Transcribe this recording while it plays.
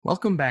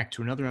Welcome back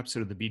to another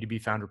episode of the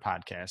B2B Founder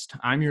Podcast.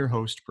 I'm your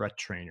host, Brett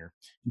Trainer.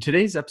 In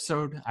today's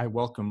episode, I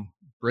welcome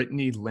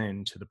Brittany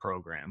Lynn to the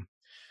program.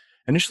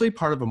 Initially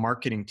part of a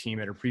marketing team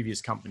at her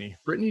previous company,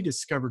 Brittany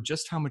discovered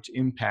just how much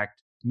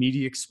impact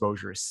media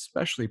exposure,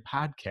 especially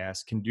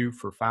podcasts, can do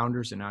for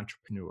founders and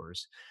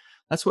entrepreneurs.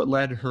 That's what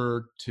led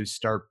her to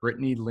start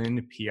Brittany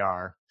Lynn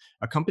PR,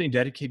 a company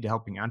dedicated to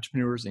helping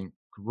entrepreneurs and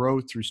grow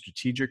through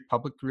strategic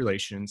public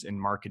relations and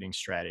marketing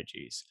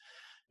strategies.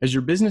 As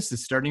your business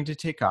is starting to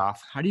take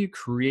off, how do you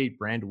create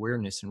brand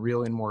awareness and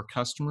reel in more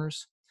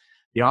customers?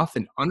 The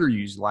often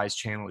underutilized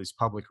channel is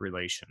public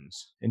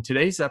relations. In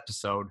today's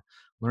episode,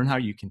 learn how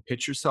you can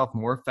pitch yourself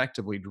more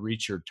effectively to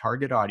reach your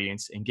target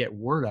audience and get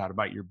word out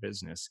about your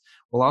business.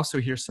 We'll also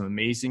hear some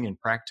amazing and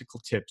practical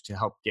tips to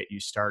help get you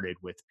started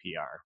with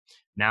PR.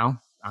 Now,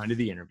 on to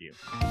the interview.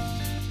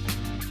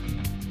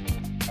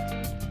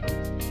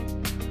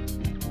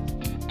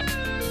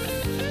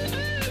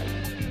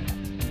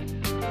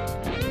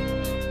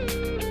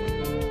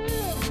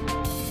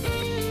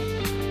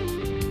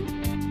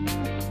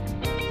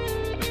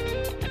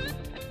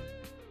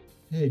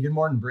 Hey, good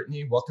morning,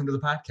 Brittany. Welcome to the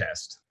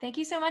podcast. Thank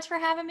you so much for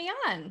having me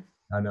on.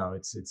 No,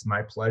 it's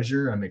my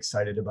pleasure. I'm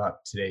excited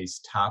about today's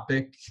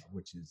topic,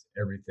 which is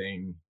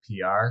everything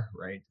PR,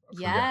 right?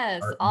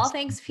 Yes, all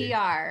things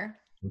PR.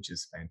 Which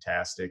is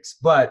fantastic.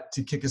 But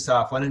to kick us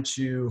off, why don't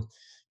you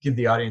give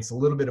the audience a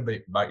little bit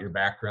about your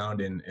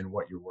background and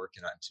what you're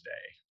working on today?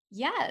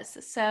 Yes.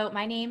 So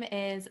my name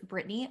is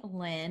Brittany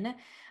Lynn.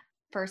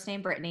 First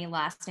name Brittany,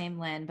 last name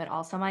Lynn, but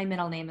also my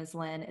middle name is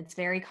Lynn. It's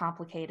very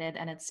complicated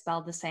and it's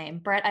spelled the same.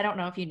 Brett, I don't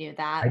know if you knew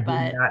that, I did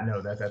but not know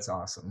that. That's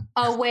awesome.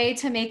 A way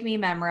to make me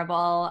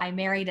memorable. I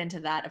married into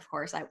that, of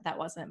course. That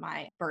wasn't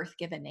my birth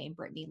given name,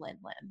 Brittany Lynn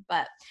Lynn.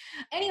 But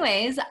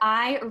anyways,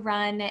 I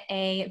run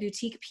a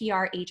boutique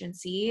PR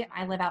agency.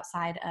 I live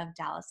outside of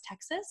Dallas,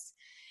 Texas.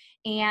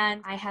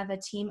 And I have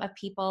a team of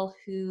people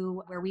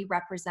where we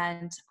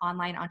represent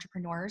online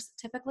entrepreneurs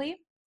typically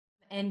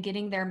and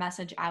getting their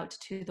message out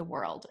to the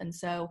world. And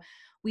so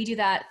we do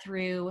that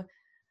through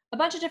a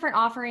bunch of different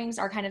offerings.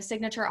 Our kind of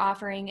signature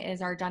offering is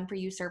our Done For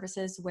You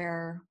services,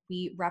 where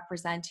we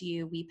represent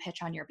you, we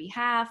pitch on your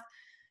behalf,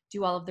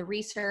 do all of the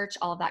research,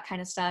 all of that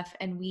kind of stuff.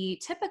 And we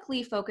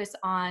typically focus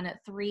on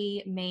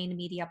three main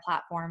media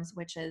platforms,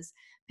 which is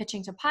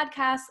pitching to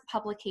podcasts,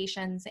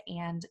 publications,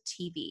 and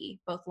TV,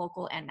 both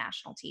local and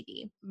national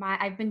TV.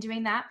 I've been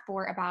doing that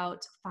for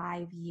about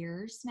 5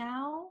 years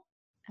now.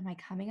 Am I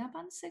coming up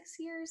on 6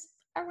 years?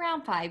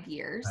 Around 5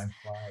 years.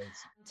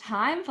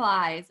 Time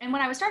flies. And when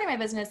I was starting my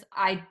business,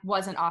 I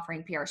wasn't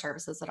offering PR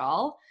services at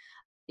all.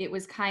 It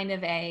was kind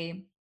of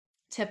a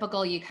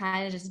typical, you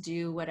kind of just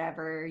do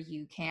whatever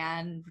you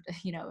can.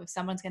 You know, if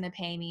someone's going to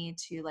pay me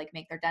to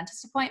make their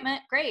dentist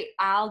appointment, great,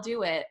 I'll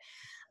do it.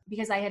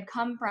 Because I had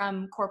come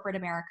from corporate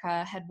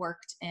America, had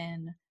worked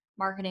in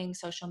marketing,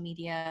 social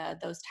media,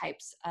 those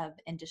types of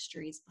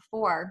industries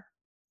before.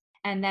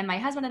 And then my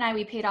husband and I,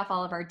 we paid off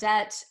all of our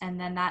debt. And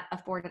then that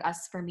afforded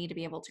us for me to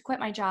be able to quit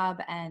my job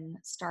and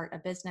start a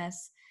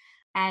business.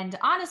 And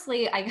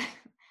honestly,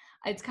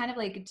 it's kind of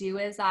like do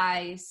as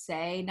I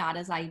say, not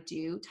as I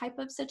do type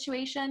of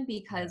situation,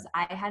 because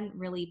I hadn't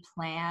really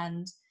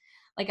planned,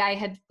 I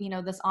had,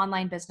 this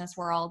online business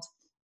world.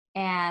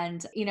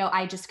 And,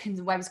 I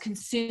was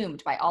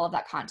consumed by all of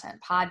that content,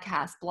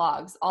 podcasts,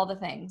 blogs, all the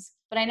things.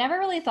 But I never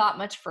really thought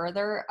much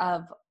further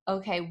of,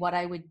 okay,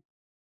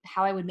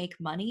 how I would make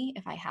money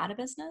if I had a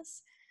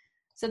business.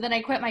 So then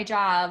I quit my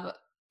job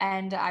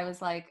and I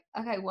was like,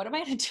 okay, what am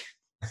I going to do?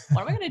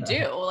 What am I going to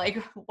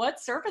do?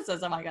 What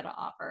services am I going to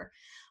offer?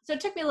 So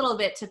it took me a little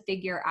bit to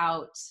figure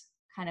out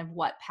kind of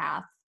what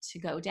path to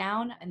go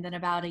down. And then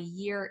about a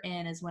year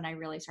in is when I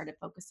really started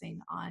focusing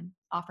on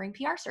offering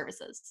PR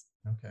services.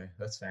 Okay,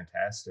 that's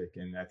fantastic.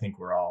 And I think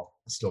we're all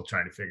still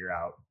trying to figure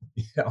out,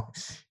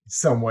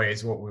 some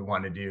ways what we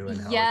want to do. And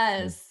how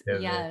yes.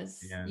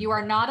 You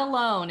are not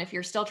alone if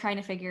you're still trying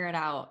to figure it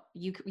out.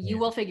 You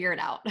will figure it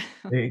out.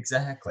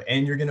 Exactly.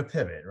 And you're going to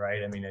pivot,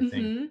 right? I mean, I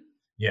think,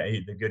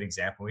 the good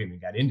example, we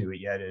haven't got into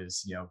it yet,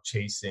 is,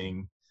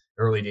 chasing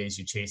early days,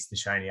 you chase the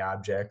shiny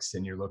objects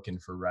and you're looking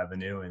for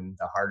revenue. And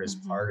the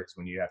hardest part is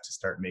when you have to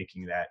start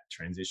making that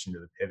transition to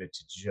the pivot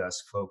to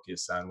just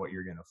focus on what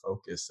you're going to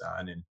focus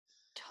on. And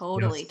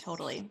Totally.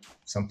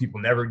 some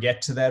people never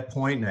get to that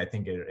point, and I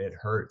think it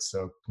hurts.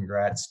 So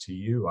congrats to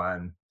you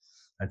on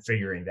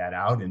figuring that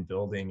out and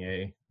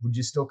building would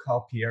you still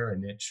call PR a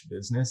niche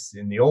business?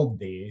 In the old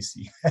days,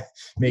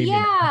 maybe.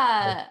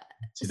 Yeah.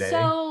 Today.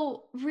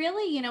 So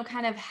really,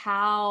 kind of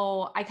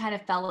how I kind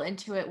of fell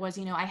into it was,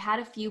 I had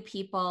a few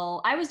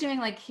people, I was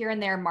doing here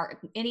and there,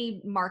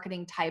 any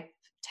marketing type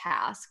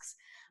tasks.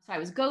 So I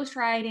was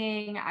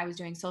ghostwriting, I was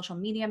doing social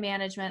media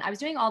management, I was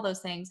doing all those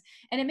things.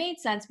 And it made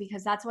sense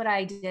because that's what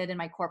I did in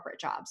my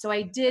corporate job. So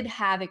I did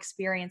have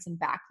experience and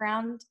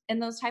background in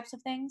those types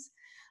of things.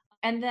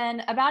 And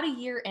then about a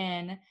year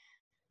in,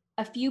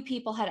 a few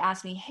people had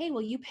asked me, hey,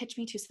 will you pitch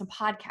me to some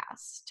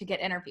podcasts to get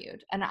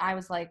interviewed? And I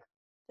was like,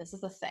 this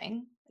is a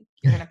thing.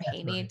 You're going to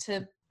pay me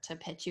to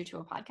pitch you to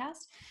a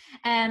podcast.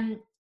 And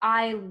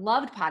I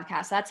loved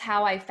podcasts. That's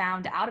how I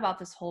found out about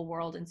this whole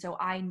world. And so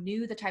I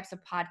knew the types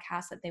of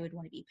podcasts that they would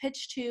want to be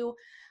pitched to.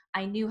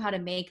 I knew how to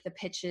make the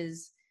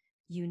pitches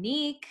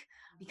unique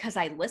because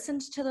I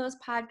listened to those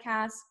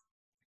podcasts.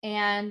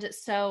 And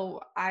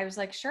so I was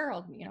like, sure,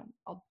 I'll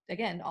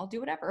do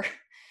whatever.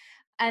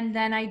 And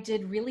then I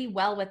did really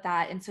well with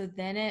that. And so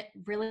then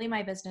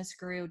my business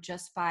grew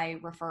just by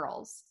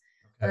referrals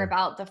for Okay.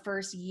 about the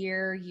first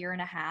year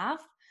and a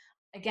half.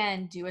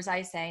 Again, do as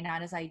I say,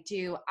 not as I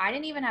do. I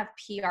didn't even have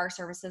PR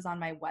services on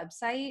my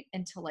website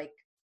until like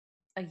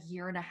a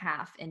year and a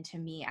half into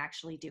me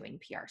actually doing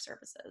PR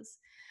services.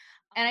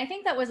 And I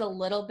think that was a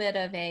little bit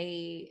of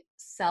a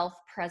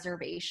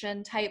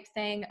self-preservation type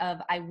thing of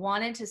I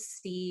wanted to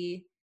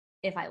see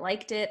if I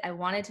liked it. I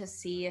wanted to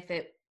see if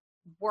it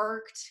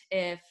worked,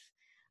 if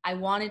I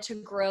wanted to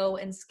grow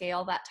and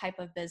scale that type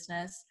of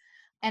business.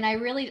 And I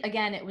really,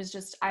 again, it was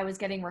just, I was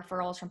getting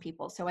referrals from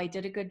people. So I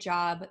did a good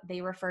job.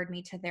 They referred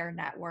me to their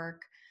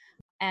network.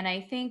 And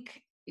I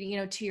think,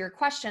 to your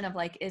question of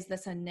like, is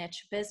this a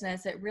niche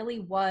business? It really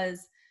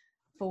was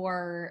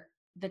for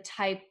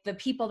the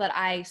people that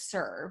I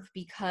serve,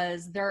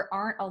 because there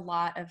aren't a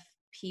lot of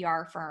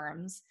PR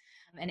firms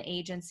and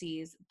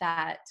agencies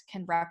that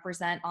can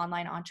represent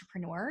online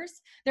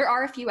entrepreneurs. There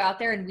are a few out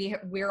there, and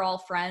we're all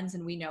friends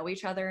and we know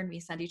each other and we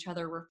send each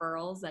other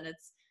referrals, and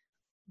it's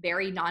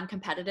very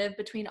non-competitive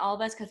between all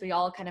of us because we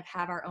all kind of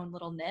have our own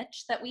little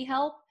niche that we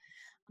help.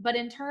 But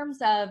in terms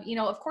of,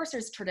 of course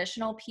there's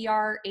traditional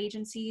PR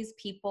agencies,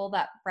 people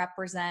that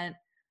represent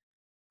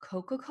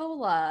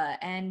Coca-Cola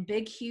and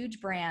big, huge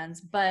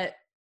brands, but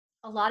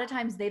a lot of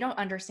times they don't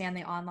understand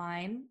the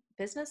online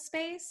business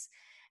space,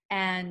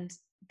 and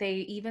they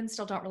even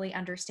still don't really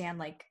understand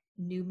like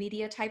new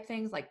media type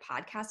things like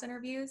podcast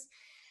interviews.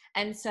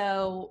 And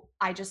so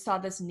I just saw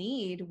this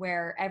need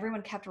where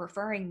everyone kept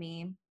referring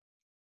me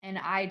and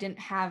I didn't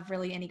have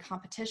really any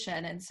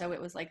competition. And so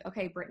it was like,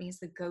 okay, Brittany's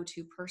the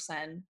go-to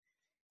person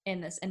in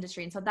this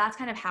industry. And so that's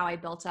kind of how I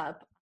built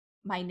up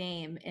my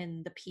name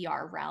in the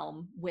PR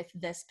realm with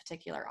this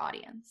particular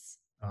audience.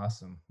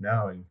 Awesome.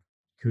 No, and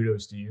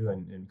kudos to you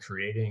and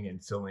creating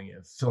and filling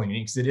in,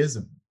 because it is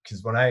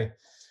because when I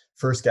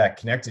first got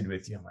connected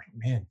with you, I'm like,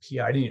 man,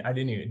 I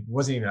didn't even, it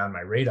wasn't even on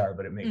my radar,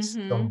 but it makes so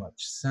Mm-hmm. much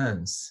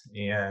sense.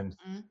 And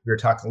Mm-hmm. we were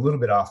talking a little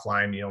bit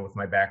offline, with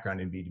my background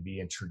in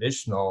B2B and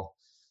traditional,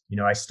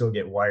 I still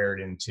get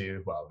wired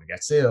into, well, we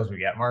got sales, we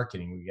got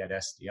marketing, we got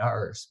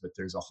SDRs, but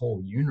there's a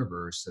whole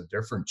universe of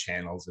different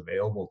channels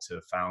available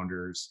to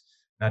founders,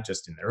 not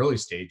just in the early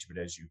stage, but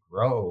as you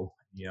grow,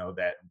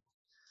 that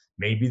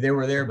maybe they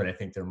were there, but I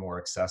think they're more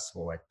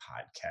accessible, like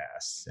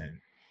podcasts and,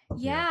 you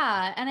know,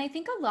 Yeah. And I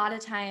think a lot of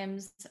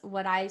times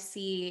what I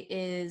see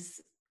is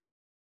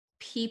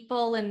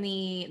people in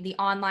the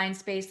online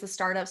space, the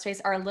startup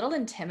space, are a little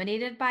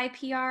intimidated by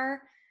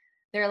PR.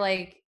 They're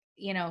like,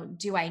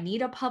 do I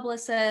need a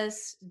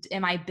publicist?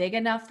 Am I big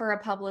enough for a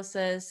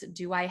publicist?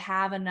 Do I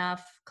have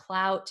enough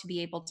clout to be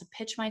able to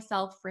pitch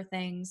myself for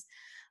things?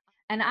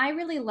 And I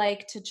really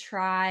like to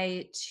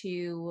try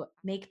to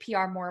make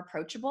PR more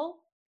approachable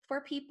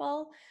for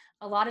people.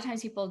 A lot of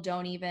times people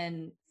don't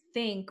even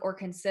think or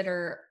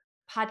consider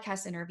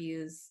podcast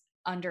interviews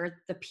under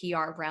the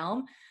PR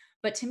realm.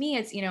 But to me,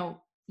 it's,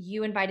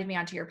 you invited me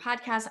onto your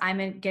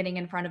podcast. Getting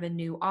in front of a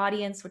new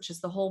audience, which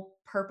is the whole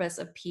purpose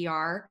of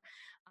PR,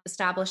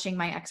 establishing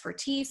my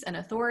expertise and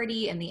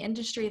authority in the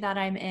industry that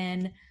I'm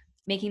in,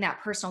 making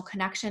that personal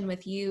connection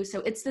with you.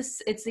 So it's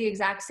the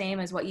exact same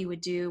as what you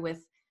would do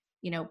with,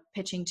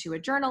 pitching to a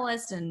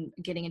journalist and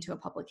getting into a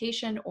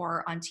publication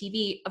or on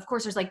TV. Of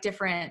course, there's like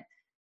different,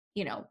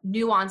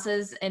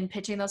 nuances in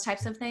pitching those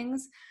types of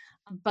things.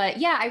 But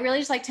yeah, I really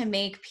just like to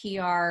make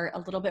PR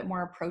a little bit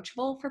more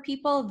approachable for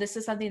people. This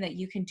is something that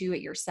you can do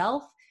it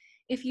yourself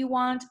if you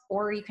want,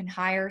 or you can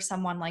hire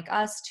someone like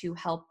us to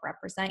help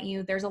represent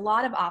you. There's a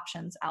lot of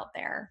options out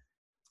there.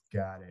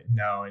 got it.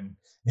 No, and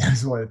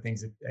that's one of the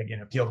things that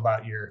again appealed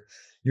about your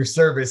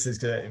service is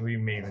because we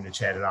may even have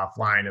chatted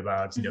offline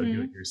about do it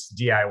Hmm. your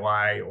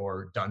DIY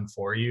or done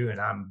for you,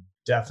 and I'm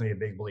definitely a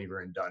big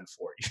believer in done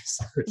for you.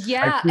 So I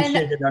Yeah, and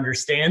appreciate and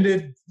understand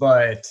it,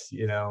 but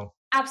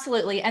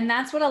absolutely. And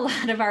that's what a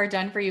lot of our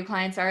done for you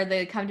clients are.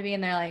 They come to me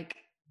and they're like,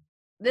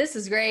 this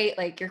is great.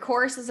 Like your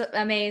course is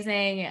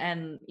amazing.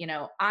 And, you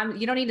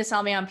don't need to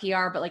sell me on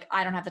PR, but like,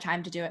 I don't have the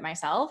time to do it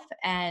myself.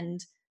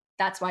 And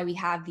that's why we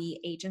have the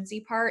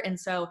agency part. And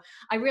so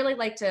I really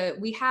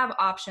we have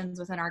options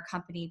within our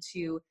company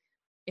to,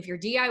 if you're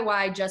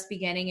DIY just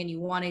beginning and you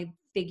want to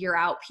figure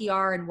out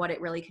PR and what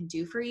it really can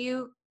do for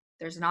you,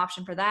 there's an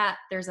option for that.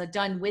 There's a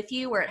done with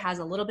you where it has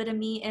a little bit of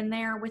me in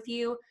there with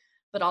you,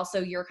 but also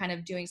you're kind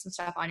of doing some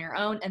stuff on your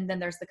own. And then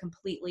there's the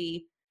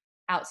completely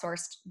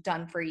outsourced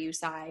done for you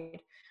side.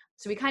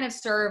 So we kind of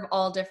serve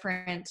all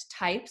different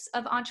types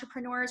of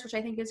entrepreneurs, which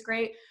I think is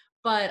great.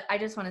 But I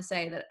just want to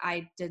say that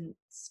I didn't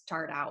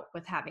start out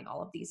with having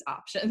all of these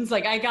options.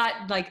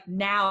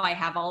 Now I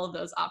have all of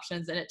those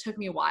options, and it took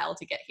me a while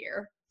to get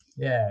here.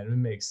 yeah, it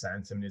makes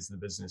sense. I mean, as the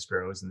business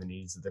grows and the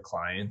needs of the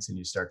clients, and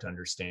you start to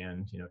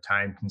understand,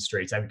 time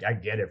constraints. I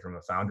get it from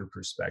a founder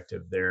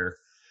perspective. There,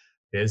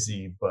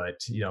 busy, but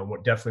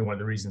definitely one of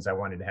the reasons I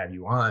wanted to have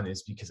you on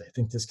is because I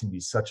think this can be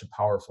such a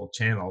powerful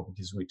channel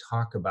because we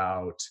talk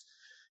about,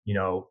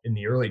 in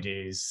the early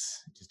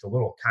days, just a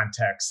little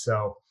context.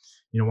 So,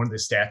 one of the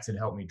stats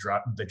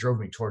that that drove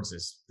me towards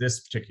this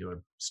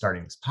particular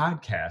starting this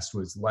podcast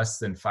was less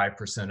than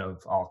 5%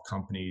 of all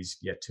companies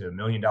get to $1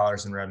 million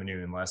in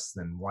revenue and less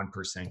than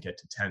 1% get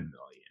to 10 million.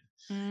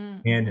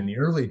 And in Mm-hmm. the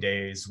early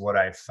days, what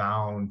I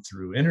found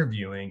through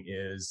interviewing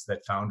is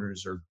that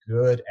founders are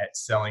good at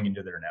selling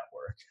into their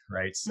network,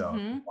 right? So the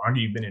Mm-hmm. longer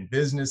you've been in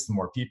business, the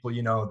more people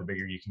you know, the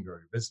bigger you can grow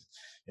your business.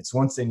 It's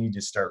once they need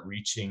to start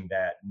reaching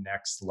that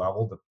next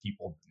level, the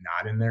people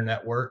not in their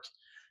network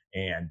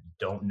and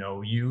don't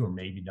know you, or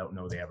maybe don't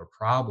know they have a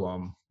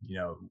problem,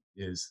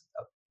 is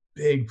a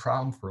big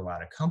problem for a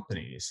lot of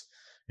companies.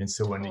 And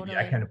so when I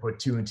Totally. kind of put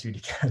two and two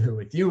together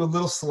with you, a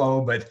little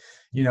slow, but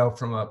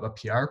from a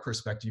PR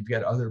perspective, you've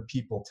got other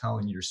people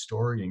telling your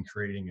story and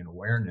creating an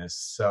awareness.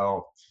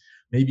 So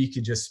maybe you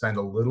could just spend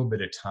a little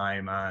bit of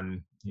time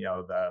on,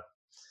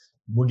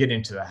 we'll get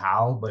into the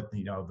how, but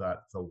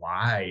the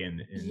why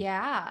and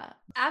Yeah,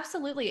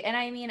 absolutely. And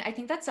I mean, I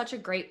think that's such a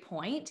great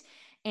point.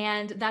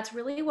 And that's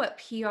really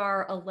what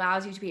PR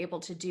allows you to be able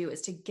to do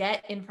is to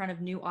get in front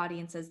of new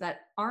audiences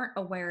that aren't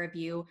aware of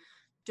you,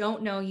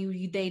 don't know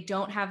you, they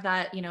don't have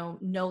that,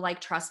 know like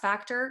trust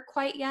factor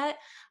quite yet.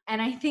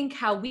 And I think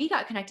how we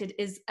got connected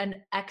is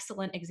an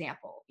excellent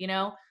example.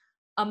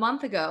 A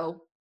month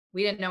ago,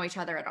 we didn't know each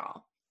other at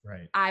all.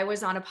 right. I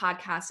was on a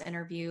podcast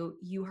interview,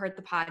 you heard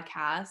the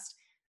podcast,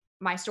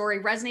 my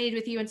story resonated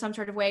with you in some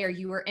sort of way, or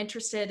you were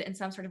interested in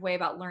some sort of way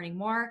about learning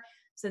more.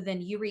 So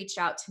then you reached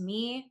out to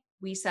me.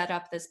 We set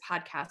up this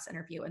podcast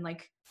interview, and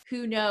like,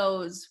 who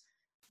knows,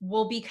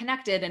 we'll be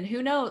connected, and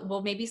who knows,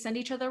 we'll maybe send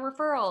each other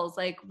referrals.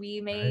 Like,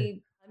 we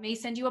Right. may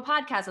send you a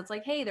podcast that's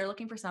like, hey, they're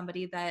looking for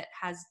somebody that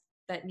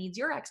needs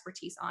your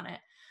expertise on it.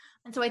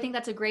 And so I think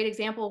that's a great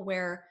example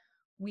where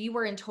we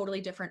were in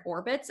totally different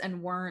orbits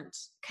and weren't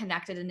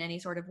connected in any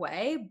sort of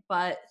way,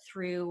 but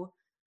through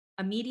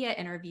a media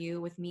interview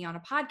with me on a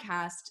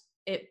podcast,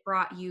 it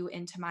brought you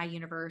into my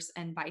universe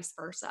and vice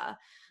versa.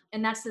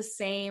 And that's the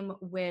same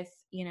with,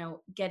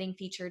 getting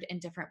featured in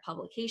different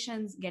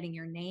publications, getting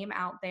your name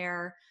out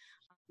there,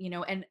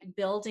 and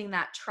building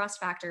that trust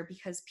factor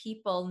because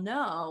people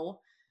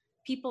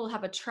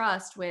have a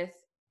trust with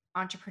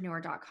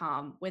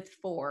entrepreneur.com, with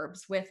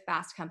Forbes, with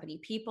Fast Company.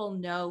 People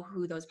know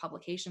who those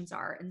publications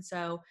are. And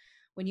so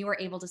when you are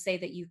able to say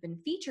that you've been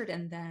featured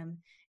in them,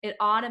 it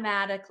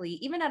automatically,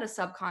 even at a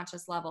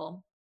subconscious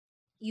level,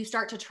 you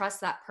start to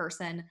trust that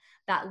person,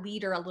 that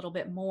leader a little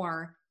bit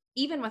more,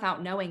 even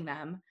without knowing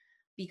them,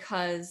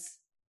 because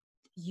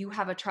you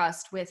have a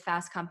trust with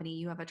Fast Company,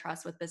 you have a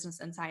trust with Business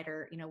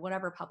Insider,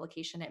 whatever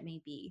publication it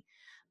may be.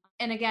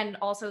 And again,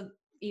 also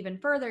even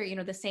further,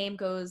 the same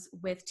goes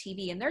with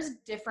TV. And there's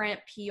different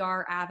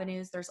PR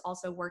avenues. There's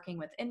also working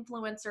with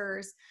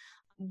influencers.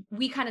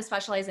 We kind of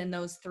specialize in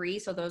those three.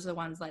 So those are the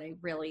ones that I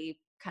really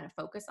kind of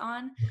focus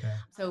on. Okay.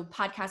 So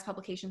podcast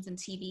publications and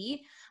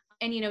TV.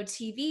 And,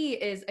 TV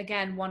is,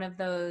 again, one of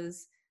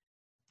those,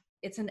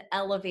 it's an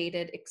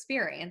elevated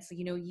experience.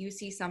 You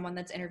see someone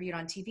that's interviewed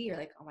on TV, you're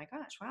like, oh my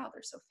gosh, wow,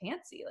 they're so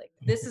fancy. Like,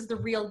 this is the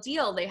real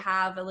deal. They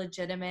have a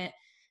legitimate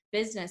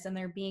business and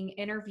they're being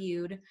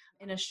interviewed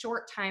in a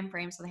short time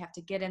frame. So they have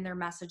to get in their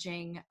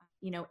messaging,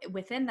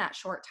 within that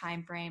short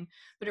time frame.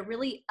 But it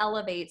really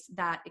elevates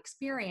that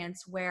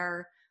experience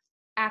where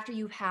after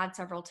you've had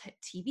several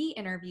TV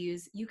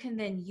interviews, you can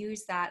then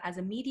use that as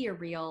a media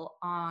reel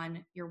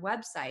on your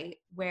website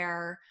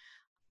where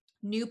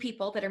new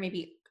people that are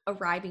maybe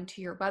arriving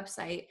to your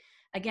website,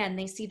 again,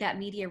 they see that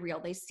media reel,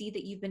 they see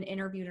that you've been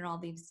interviewed in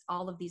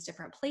all of these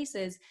different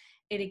places.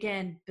 It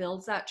again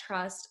builds that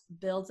trust,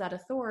 builds that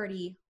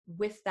authority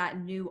with that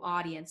new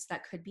audience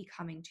that could be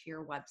coming to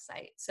your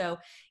website. So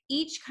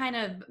each kind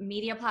of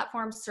media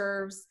platform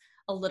serves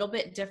a little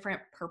bit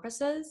different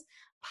purposes.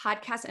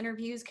 Podcast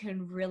interviews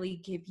can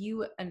really give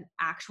you an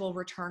actual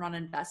return on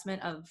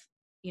investment of,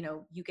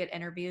 you get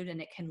interviewed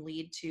and it can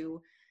lead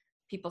to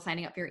people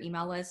signing up for your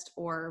email list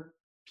or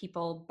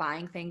people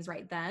buying things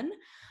right then.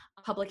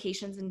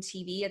 Publications and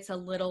TV, it's a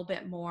little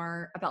bit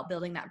more about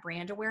building that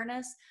brand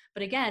awareness.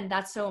 But again,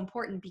 that's so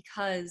important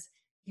because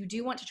you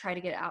do want to try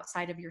to get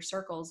outside of your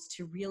circles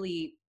to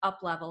really up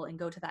level and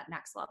go to that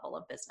next level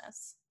of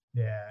business.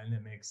 Yeah, and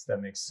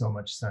that makes so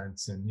much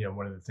sense. And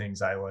one of the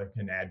things I like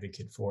an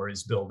advocate for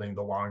is building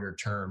the longer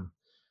term,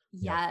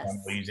 funnel Yes.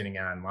 using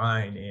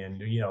online.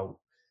 And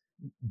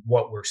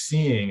what we're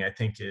seeing, I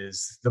think,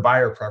 is the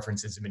buyer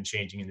preferences have been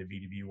changing in the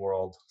B2B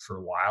world for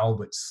a while,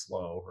 but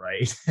slow,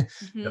 right? The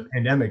Mhm.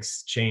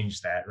 pandemic's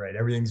changed that, right?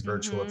 Everything's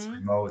virtual, it's Mhm.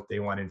 remote, they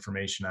want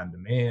information on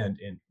demand.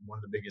 And one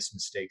of the biggest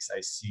mistakes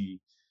I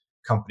see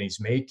companies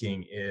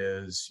making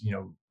is,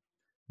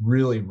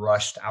 really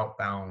rushed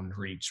outbound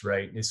reach,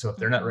 right? And so if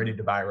they're not ready Mhm.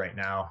 to buy right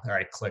now, all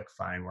right, click,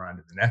 fine, we're on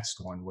to the next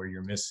one, where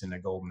you're missing a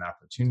golden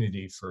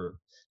opportunity for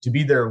to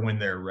be there when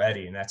they're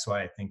ready. And that's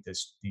why I think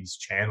these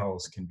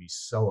channels can be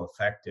so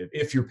effective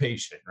if you're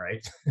patient,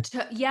 right?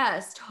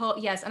 Yes,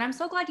 yes, and I'm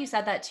so glad you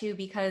said that too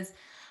because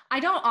I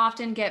don't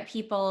often get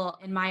people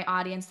in my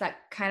audience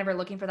that kind of are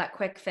looking for that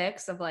quick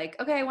fix of like,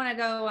 okay, I want to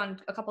go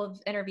on a couple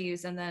of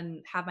interviews and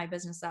then have my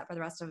business set for the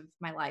rest of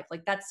my life.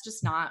 Like that's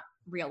just not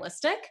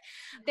realistic.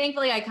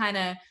 Thankfully, I kind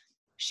of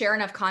share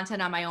enough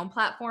content on my own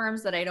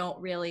platforms that I don't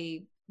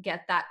really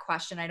get that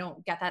question. I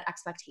don't get that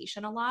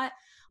expectation a lot.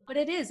 But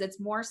it's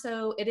more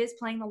so, it is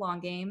playing the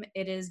long game.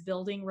 It is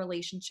building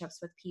relationships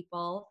with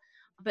people.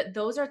 But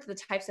those are the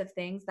types of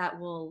things that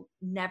will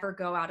never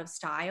go out of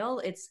style.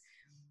 It's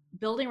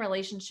building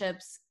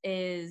relationships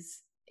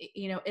is,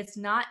 it's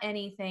not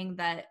anything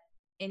that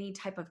any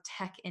type of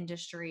tech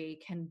industry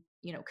can,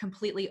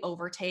 completely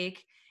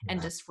overtake and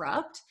Yeah.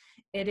 disrupt.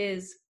 It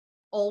is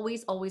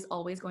always, always,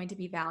 always going to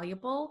be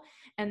valuable.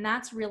 And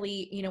that's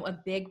really, a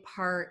big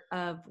part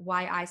of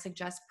why I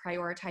suggest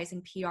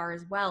prioritizing PR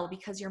as well,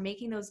 because you're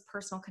making those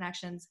personal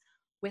connections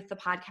with the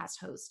podcast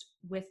host,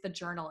 with the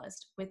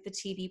journalist, with the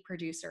TV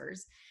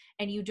producers,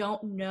 and you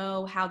don't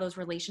know how those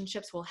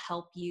relationships will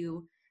help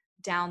you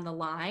down the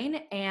line.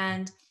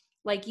 And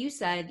like you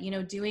said,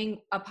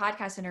 doing a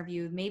podcast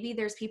interview, maybe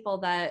there's people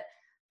that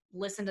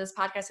listen to this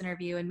podcast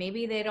interview and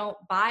maybe they don't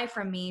buy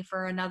from me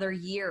for another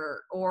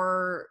year,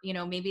 or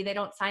maybe they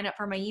don't sign up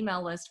for my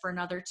email list for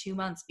another 2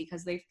 months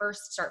because they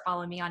first start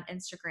following me on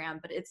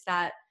Instagram. But it's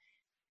that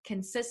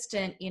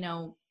consistent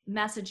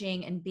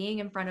messaging and being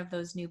in front of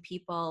those new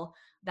people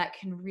that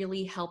can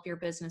really help your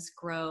business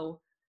grow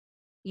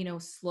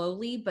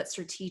slowly but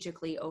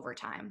strategically over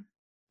time.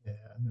 Yeah,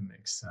 that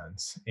makes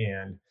sense.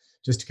 And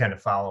just to kind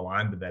of follow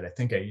on to that, I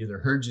think I either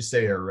heard you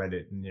say or read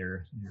it in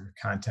your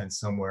content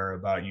somewhere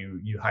about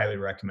you highly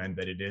recommend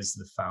that it is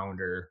the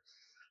founder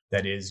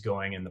that is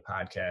going in the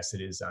podcast,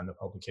 it is on the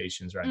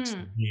publications, right?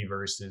 Mm. TV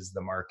versus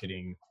the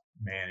marketing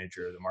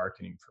manager, the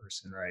marketing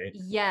person, right?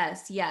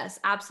 Yes,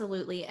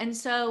 absolutely. And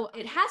so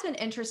it has been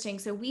interesting.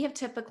 So we have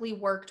typically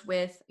worked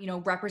with,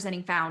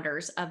 representing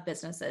founders of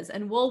businesses,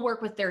 and we'll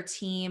work with their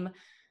team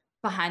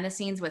behind the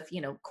scenes with,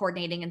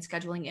 coordinating and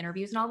scheduling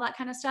interviews and all that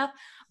kind of stuff.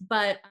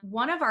 But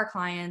one of our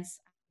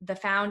clients, the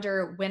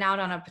founder went out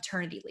on a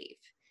paternity leave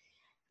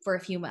for a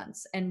few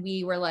months, and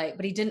we were like,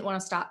 but he didn't want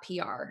to stop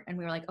PR. And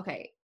we were like,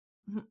 okay,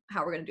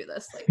 how are we going to do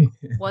this? Like,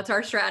 what's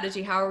our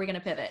strategy? How are we going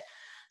to pivot?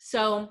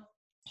 So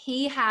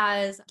he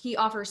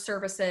offers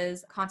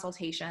services,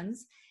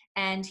 consultations,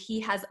 and he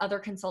has other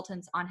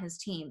consultants on his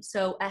team.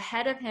 So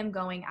ahead of him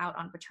going out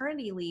on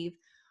paternity leave,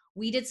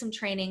 we did some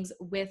trainings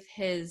with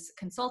his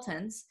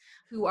consultants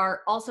who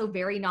are also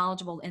very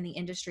knowledgeable in the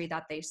industry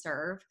that they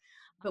serve.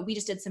 But we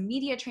just did some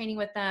media training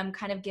with them,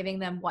 kind of giving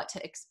them what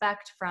to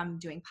expect from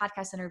doing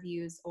podcast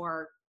interviews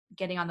or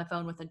getting on the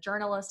phone with a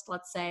journalist,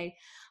 let's say,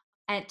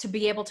 and to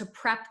be able to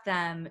prep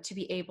them to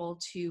be able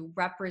to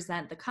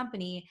represent the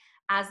company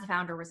as the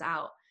founder was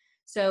out.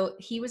 So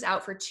he was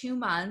out for 2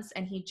 months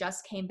and he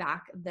just came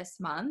back this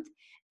month,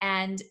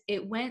 and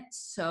it went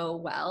so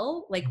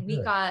well. Like, we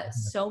Good. got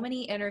so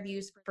many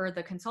interviews for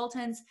the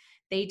consultants.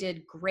 They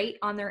did great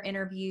on their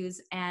interviews.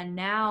 And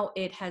now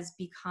it has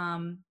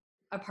become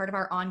a part of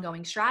our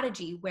ongoing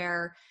strategy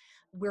where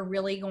we're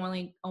really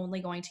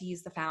only going to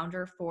use the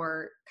founder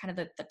for kind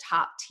of the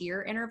top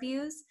tier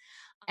interviews,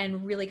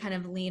 and really kind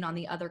of lean on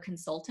the other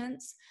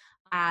consultants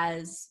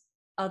as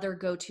other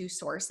go-to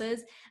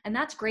sources. And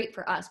that's great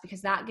for us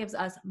because that gives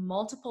us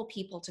multiple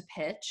people to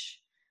pitch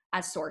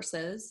as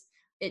sources.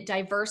 It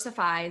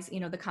diversifies,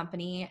 the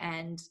company,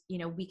 and,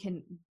 we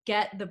can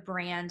get the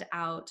brand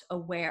out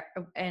aware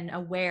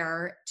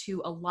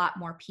to a lot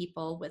more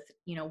people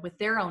with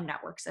their own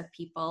networks of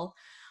people.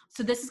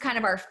 So this is kind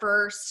of our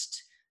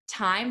first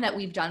time that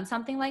we've done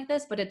something like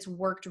this, but it's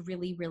worked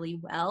really,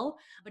 really well.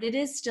 But it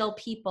is still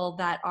people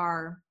that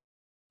are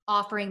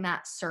offering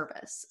that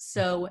service.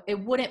 So it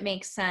wouldn't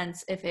make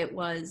sense if it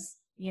was,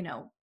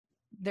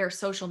 their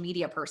social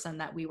media person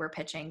that we were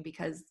pitching,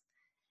 because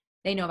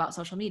they know about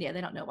social media. They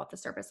don't know about the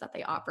service that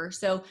they offer.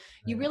 So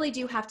you Right. really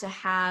do have to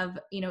have,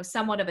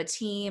 somewhat of a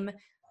team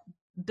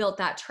built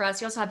that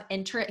trust. You also have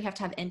interest. You have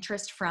to have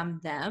interest from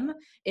them.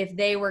 If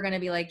they were going to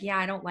be like, yeah,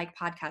 I don't like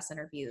podcast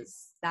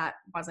interviews, that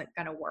wasn't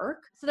going to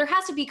work. So there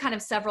has to be kind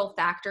of several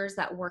factors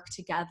that work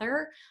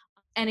together.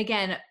 And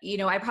again,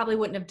 I probably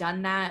wouldn't have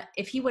done that.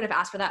 If he would have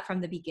asked for that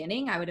from the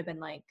beginning, I would have been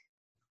like,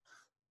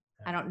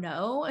 I don't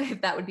know if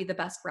that would be the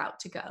best route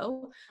to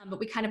go. But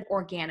we kind of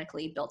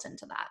organically built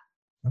into that.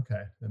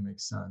 Okay, that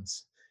makes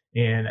sense.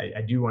 And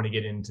I do want to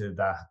get into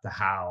the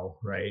how,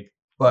 right?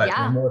 But one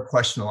Yeah. more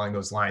question along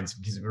those lines,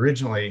 because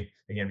originally,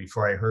 again,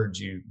 before I heard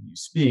you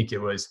speak, it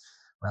was,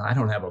 well, I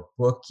don't have a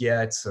book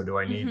yet, so do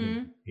I need to do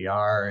Hmm.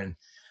 PR? And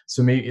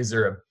so maybe is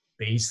there a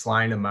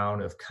baseline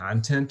amount of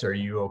content? Are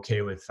you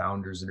okay with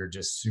founders that are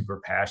just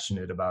super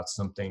passionate about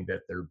something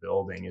that they're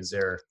building? Is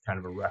there kind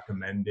of a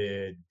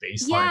recommended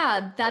baseline?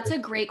 Yeah, that's a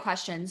great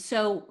question.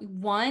 So,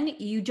 one,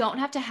 you don't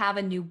have to have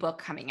a new book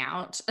coming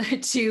out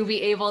to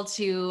be able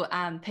to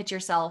pitch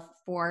yourself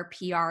for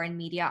PR and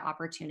media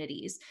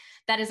opportunities.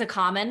 That is a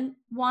common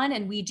one.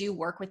 And we do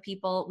work with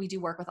people, we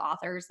do work with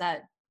authors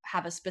that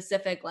have a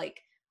specific, like,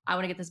 I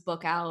want to get this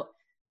book out.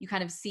 you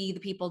kind of see the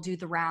people do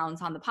the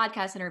rounds on the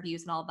podcast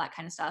interviews and all of that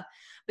kind of stuff.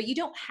 But you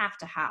don't have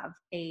to have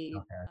a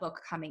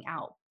book coming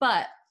out.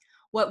 But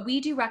what we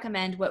do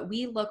recommend, what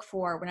we look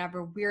for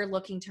whenever we're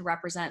looking to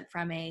represent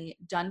from a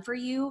done for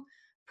you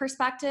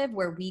perspective,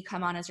 where we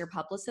come on as your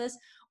publicist,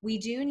 we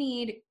do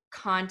need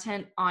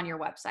content on your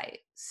website.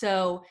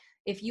 So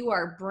if you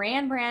are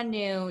brand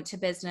new to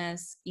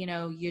business,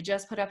 you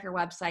just put up your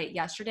website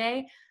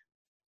yesterday,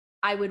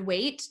 I would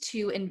wait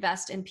to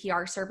invest in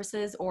PR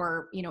services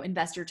or,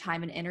 invest your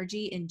time and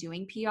energy in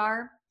doing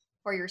PR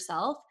for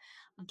yourself.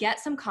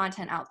 Get some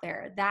content out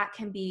there. That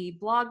can be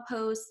blog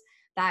posts,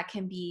 that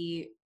can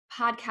be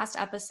podcast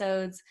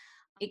episodes.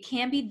 It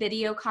can be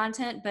video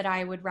content, but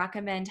I would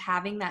recommend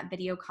having that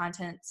video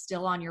content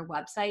still on your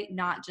website,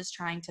 not just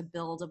trying to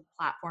build a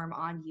platform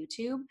on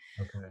YouTube,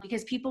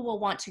 because people will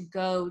want to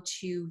go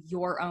to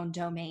your own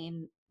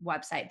domain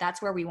website.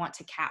 That's where we want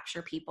to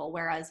capture people.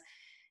 Whereas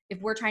if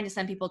we're trying to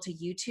send people to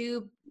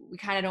YouTube, we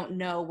kind of don't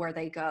know where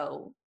they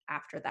go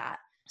after that.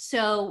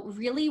 So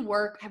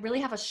really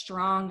have a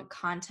strong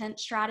content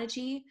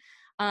strategy,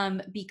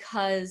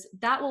 because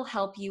that will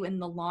help you in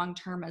the long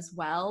term as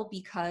well.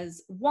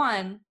 Because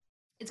one,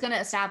 it's going to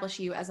establish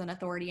you as an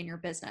authority in your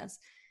business.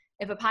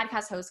 If a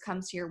podcast host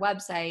comes to your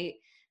website,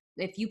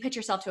 if you pitch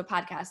yourself to a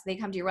podcast, they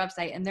come to your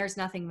website and there's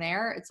nothing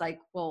there, it's like,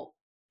 well,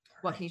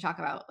 what can you talk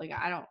about? Like,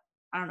 I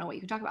don't know what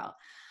you can talk about.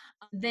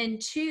 Then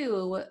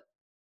two,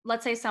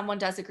 let's say someone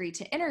does agree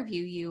to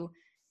interview you,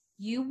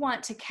 you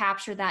want to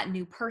capture that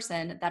new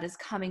person that is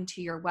coming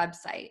to your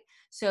website.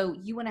 So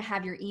you want to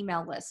have your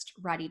email list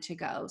ready to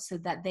go so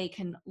that they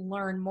can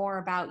learn more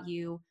about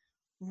you,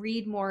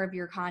 read more of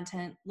your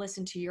content,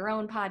 listen to your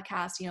own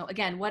podcast,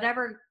 again,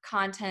 whatever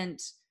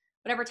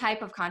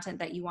type of content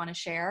that you want to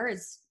share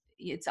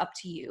it's up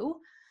to you.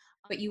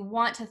 But you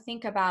want to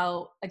think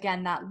about,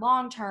 again, that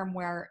long term,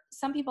 where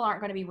some people aren't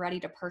going to be ready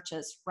to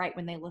purchase right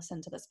when they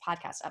listen to this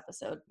podcast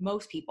episode.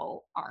 Most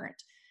people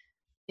aren't.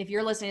 If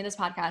you're listening to this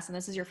podcast and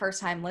this is your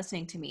first time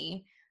listening to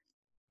me,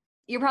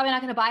 you're probably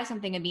not going to buy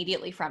something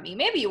immediately from me.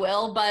 Maybe you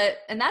will,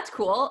 and that's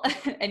cool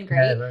and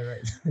great. Yeah,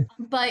 right.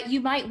 But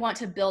you might want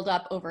to build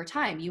up over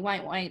time. You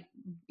might want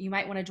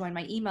to join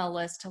my email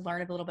list to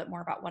learn a little bit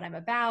more about what I'm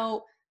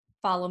about,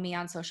 follow me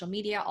on social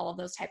media, all of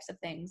those types of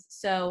things.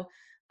 So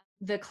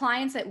the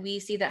clients that we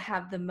see that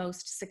have the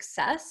most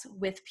success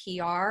with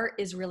PR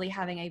is really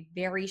having a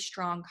very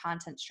strong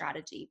content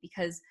strategy,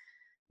 because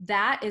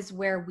that is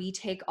where we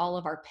take all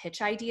of our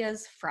pitch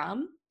ideas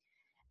from.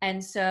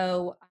 And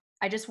so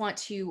I just want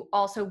to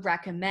also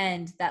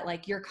recommend that,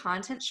 like, your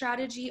content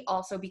strategy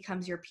also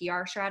becomes your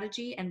PR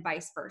strategy and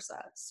vice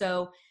versa.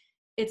 So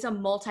it's a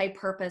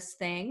multi-purpose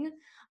thing.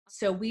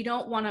 So we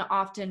don't want to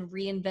often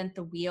reinvent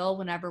the wheel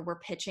whenever we're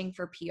pitching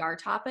for PR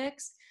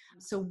topics.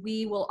 So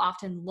we will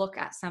often look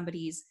at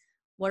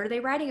what are they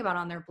writing about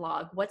on their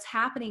blog? What's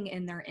happening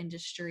in their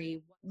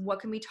industry? What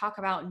can we talk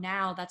about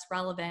now that's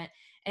relevant?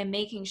 And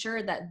making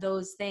sure that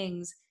those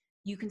things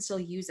you can still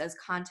use as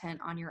content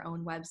on your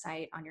own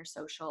website, on your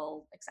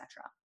social, etc.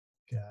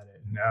 Got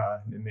it. No,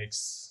 it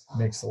makes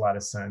a lot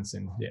of sense.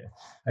 And yeah,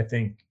 I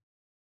think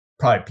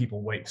probably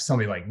people wait.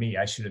 Somebody like me,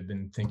 I should have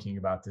been thinking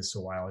about this a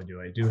while ago.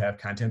 I do have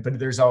content, but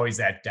there's always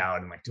that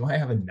doubt. I'm like, do I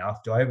have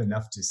enough? Do I have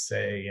enough to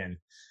say? And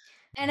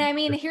I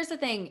mean, here's the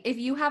thing. If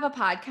you have a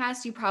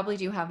podcast, you probably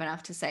do have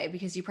enough to say,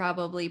 because you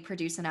probably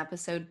produce an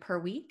episode per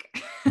week.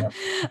 Yep.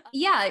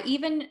 Yeah,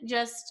 even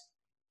just,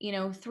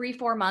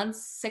 3-4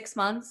 months, 6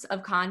 months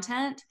of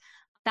content,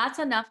 that's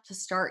enough to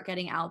start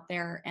getting out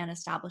there and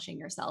establishing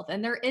yourself.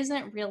 And there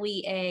isn't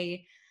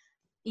really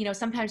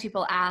sometimes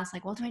people ask,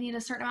 like, well, do I need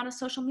a certain amount of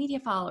social media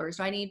followers?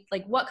 Do I need,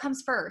 like, what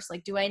comes first?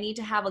 Like, do I need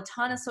to have a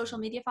ton of social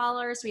media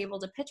followers to be able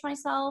to pitch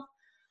myself?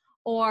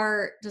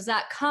 Or does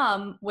that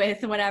come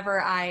with whenever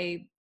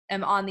I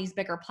am on these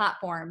bigger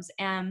platforms?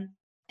 And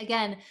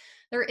again,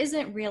 there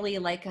isn't really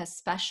like a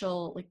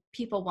special, like,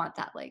 people want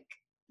that like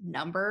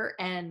number,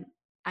 and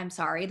I'm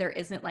sorry, there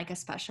isn't like a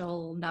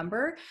special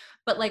number,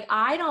 but like,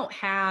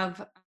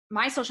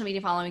 my social media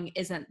following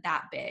isn't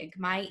that big.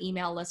 My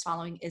email list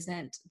following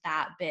isn't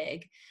that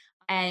big.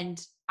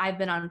 And I've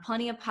been on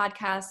plenty of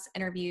podcast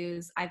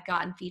interviews. I've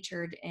gotten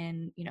featured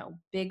in,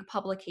 big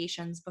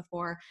publications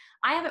before.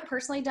 I haven't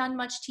personally done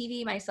much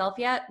TV myself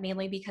yet,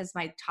 mainly because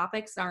my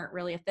topics aren't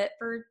really a fit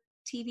for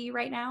TV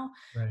right now,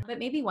 Right. but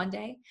maybe one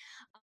day.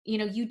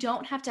 You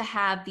don't have to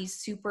have these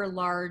super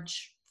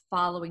large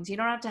followings. You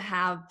don't have to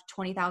have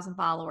 20,000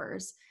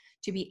 followers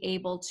to be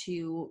able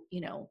to,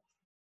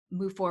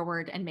 move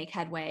forward and make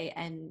headway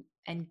and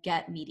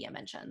get media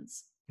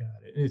mentions. Got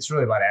it. It's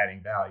really about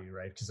adding value,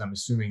 right? Because I'm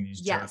assuming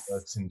these Yes.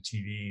 journalists and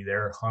TV,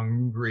 they're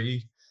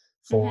hungry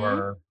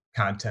for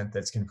content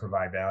that's going to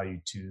provide value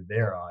to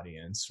their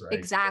audience, right?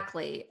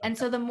 Exactly. And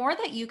so the more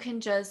that you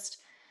can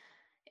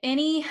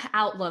any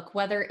outlook,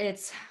 whether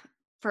it's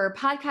for a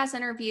podcast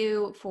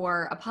interview,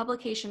 for a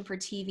publication, for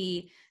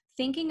TV,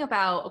 thinking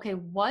about, okay,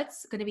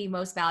 what's going to be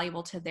most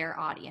valuable to their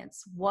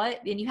audience?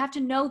 And you have to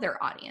know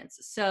their audience.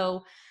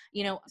 So,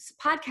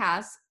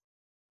 podcasts,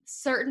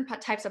 certain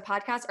types of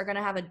podcasts are going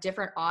to have a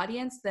different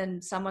audience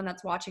than someone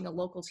that's watching a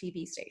local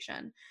TV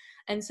station.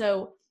 And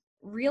so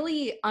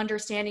really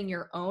understanding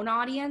your own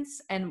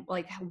audience and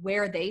like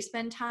where they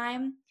spend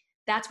time,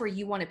 that's where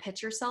you want to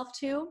pitch yourself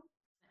to.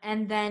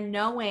 And then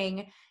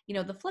knowing,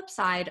 the flip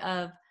side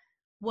of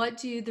what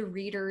do the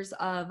readers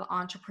of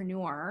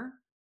Entrepreneur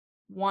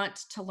want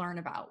to learn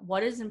about?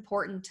 What is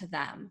important to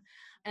them?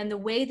 And the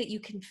way that you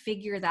can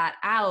figure that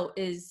out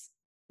is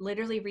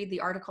literally read the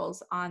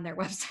articles on their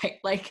website.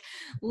 Like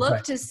look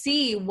Right. to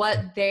see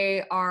what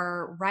they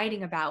are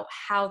writing about,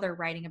 how they're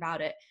writing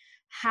about it.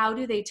 How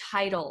do they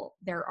title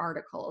their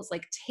articles?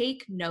 Like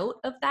take note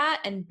of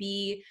that and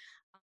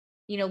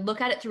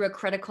look at it through a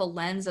critical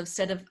lens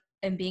instead of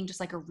and being just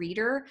like a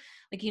reader.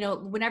 Like,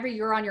 whenever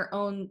you're on your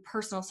own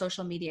personal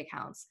social media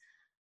accounts,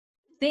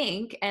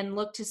 think and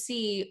look to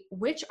see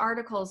which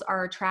articles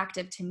are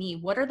attractive to me.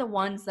 What are the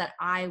ones that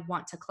I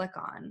want to click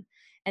on?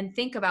 And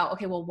think about,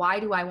 okay, well,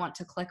 why do I want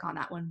to click on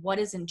that one? What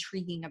is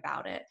intriguing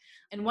about it?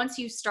 And once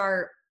you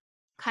start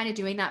kind of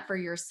doing that for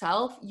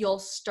yourself, you'll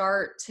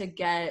start to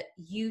get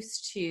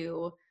used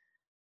to,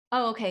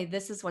 oh, okay,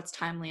 this is what's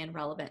timely and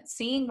relevant.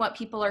 Seeing what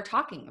people are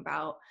talking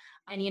about.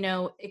 And,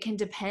 it can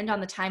depend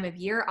on the time of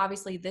year.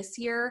 Obviously this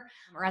year,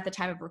 or at the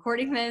time of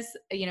recording this,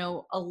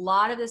 a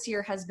lot of this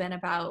year has been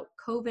about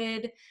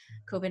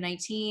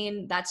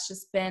COVID-19. That's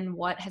just been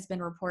what has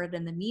been reported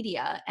in the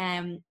media.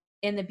 And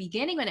in the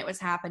beginning, when it was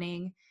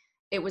happening,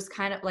 it was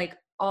kind of like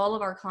all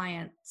of our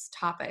clients'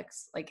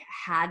 topics like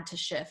had to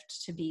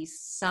shift to be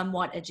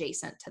somewhat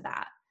adjacent to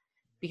that.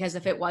 Because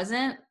if it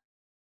wasn't,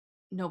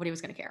 nobody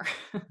was going to care.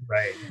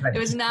 Right. It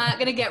was not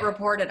going to get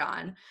reported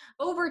on.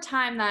 Over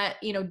time that,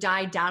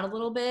 died down a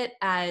little bit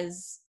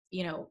as,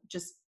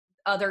 just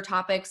other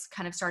topics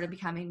kind of started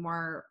becoming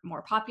more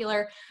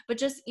popular, but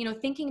just,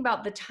 thinking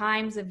about the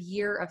times of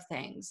year of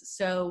things.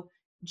 So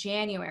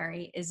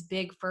January is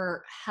big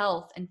for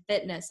health and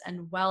fitness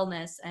and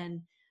wellness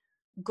and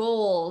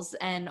goals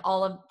and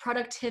all of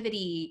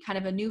productivity, kind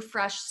of a new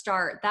fresh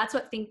start. That's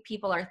what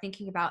people are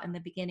thinking about in the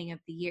beginning of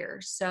the year.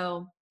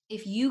 So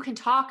if you can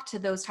talk to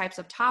those types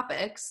of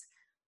topics,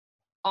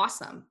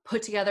 awesome.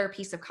 Put together a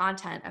piece of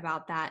content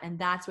about that. And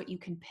that's what you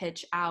can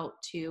pitch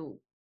out to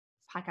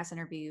podcast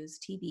interviews,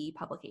 TV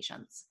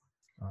publications.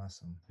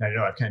 Awesome. I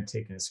know I've kind of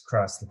taken this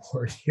across the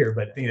board here,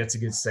 but I think that's a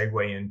good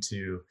segue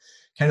into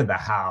kind of the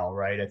how,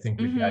 right? I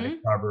think we've got it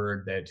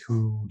covered, that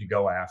who to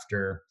go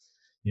after.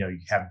 You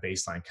have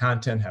baseline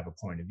content, have a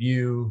point of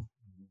view,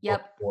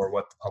 Yep. or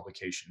what the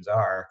publications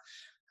are.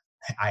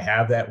 I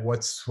have that.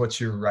 What's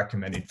you're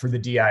recommending for the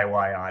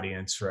DIY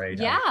audience, right?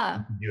 Yeah. I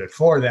can do it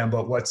for them,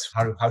 but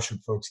how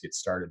should folks get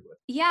started with?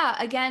 Yeah.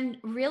 Again,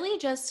 really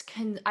just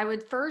I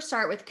would first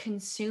start with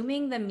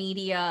consuming the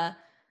media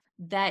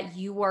that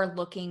you are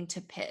looking to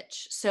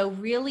pitch. So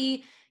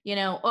really,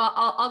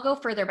 I'll go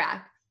further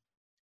back.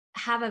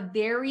 Have a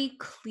very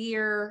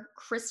clear,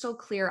 crystal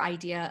clear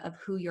idea of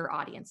who your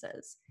audience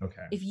is.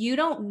 Okay. If you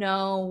don't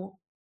know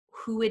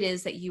who it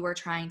is that you are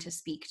trying to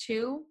speak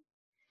to,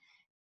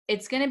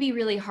 it's going to be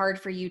really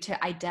hard for you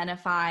to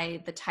identify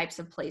the types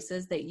of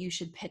places that you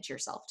should pitch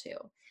yourself to.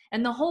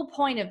 And the whole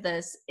point of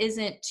this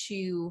isn't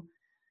to,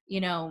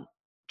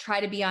 try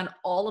to be on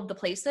all of the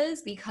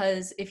places,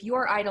 because if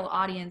your ideal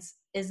audience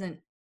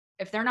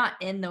if they're not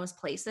in those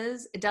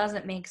places, it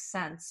doesn't make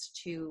sense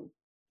to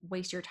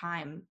waste your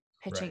time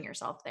pitching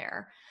yourself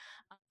there.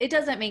 It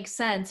doesn't make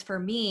sense for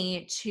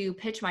me to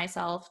pitch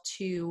myself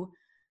to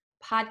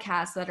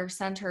podcasts that are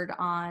centered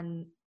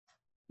on,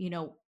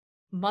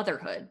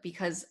 motherhood,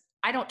 because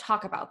I don't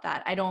talk about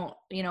that. I don't,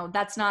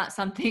 that's not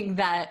something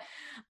that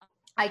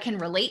I can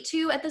relate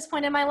to at this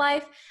point in my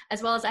life,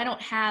 as well as I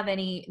don't have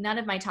none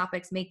of my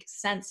topics make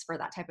sense for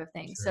that type of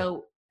thing. Sure.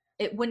 So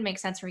it wouldn't make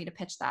sense for me to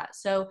pitch that.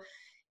 So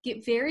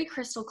get very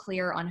crystal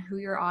clear on who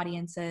your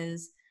audience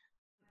is.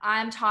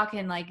 I'm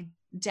talking like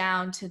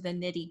down to the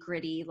nitty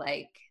gritty,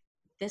 like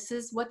this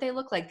is what they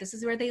look like. This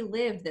is where they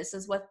live.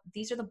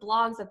 These are the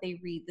blogs that they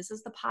read. This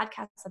is the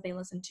podcasts that they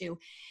listen to.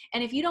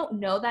 And if you don't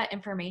know that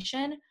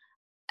information,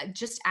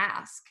 just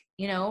ask,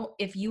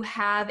 if you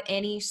have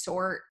any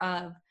sort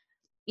of,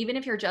 even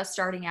if you're just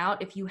starting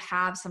out, if you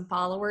have some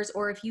followers,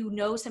 or if you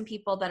know some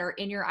people that are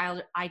in your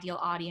ideal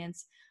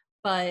audience,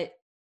 but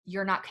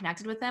you're not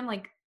connected with them,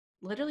 like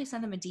literally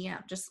send them a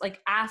DM, just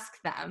like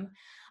ask them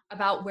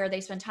about where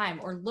they spend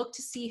time, or look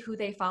to see who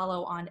they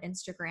follow on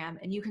Instagram.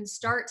 And you can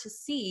start to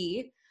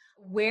see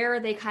where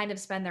they kind of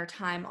spend their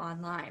time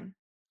online.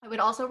 I would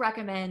also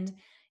recommend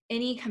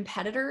any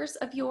competitors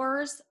of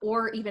yours,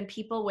 or even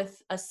people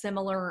with a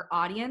similar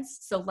audience.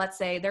 So let's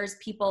say there's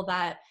people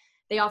that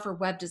they offer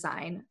web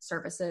design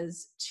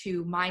services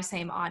to my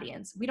same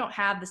audience. We don't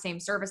have the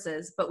same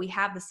services, but we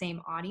have the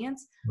same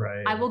audience.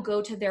 Right. I will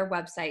go to their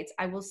websites.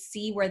 I will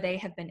see where they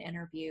have been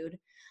interviewed,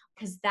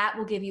 because that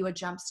will give you a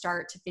jump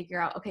start to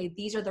figure out, okay,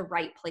 these are the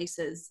right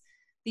places.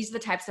 These are the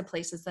types of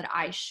places that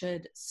I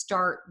should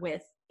start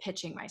with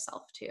pitching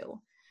myself to.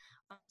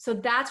 So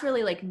that's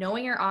really like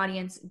knowing your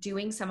audience,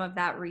 doing some of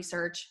that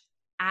research,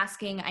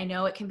 asking. I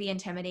know it can be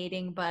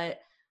intimidating, but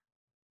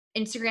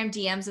Instagram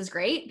DMs is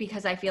great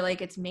because I feel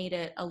like it's made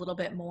it a little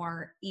bit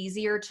more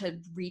easier to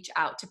reach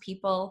out to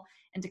people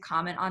and to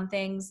comment on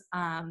things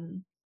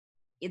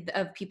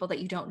of people that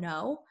you don't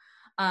know.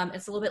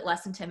 It's a little bit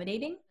less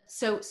intimidating.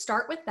 So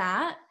start with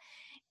that.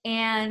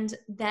 And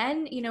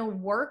then,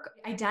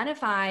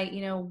 identify,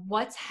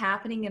 what's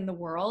happening in the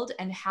world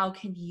and how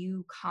can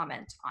you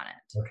comment on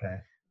it. Okay.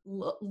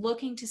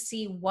 Looking to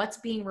see what's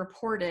being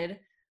reported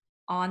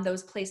on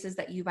those places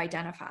that you've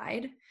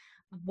identified.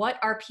 What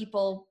are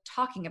people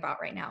talking about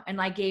right now? And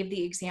I gave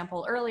the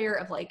example earlier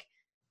of like,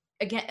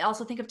 again,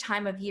 also think of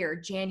time of year.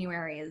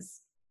 January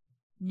is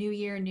new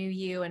year, new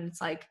you. And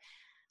it's like,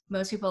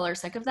 most people are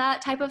sick of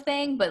that type of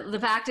thing. But the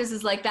fact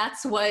is like,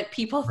 that's what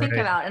people think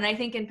Right. about. And I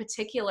think in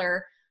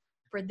particular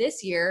for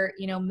this year,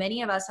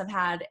 many of us have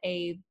had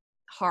a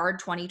hard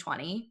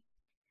 2020.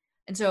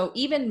 And so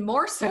even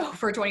more so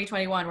for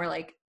 2021, we're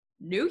like,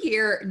 new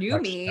year, new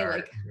Fresh me, start.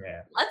 like,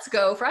 Yeah. let's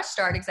go, fresh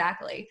start.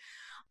 Exactly.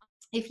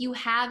 If you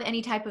have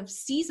any type of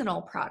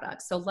seasonal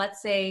products, so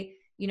let's say,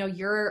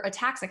 you're a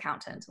tax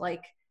accountant,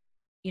 like,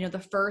 the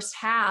first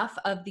half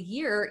of the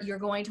year, you're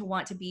going to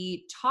want to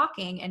be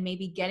talking and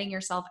maybe getting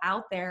yourself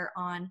out there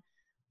on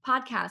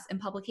podcasts and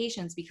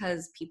publications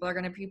because people are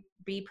going to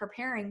be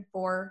preparing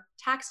for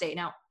tax day.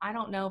 Now, I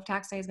don't know if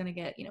tax day is going to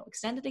get,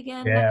 extended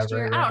again Yeah. next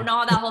year. I Right. don't know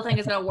how that whole thing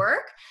is going to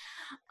work.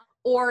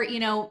 Or,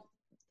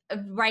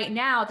 right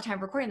now at the time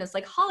of recording this,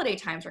 like holiday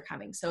times are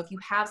coming. So if you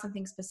have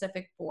something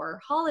specific for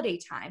holiday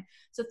time,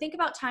 so think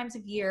about times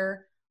of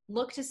year,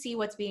 look to see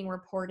what's being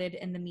reported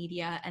in the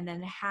media and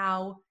then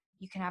how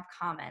you can have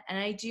comment. And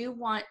I do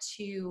want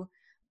to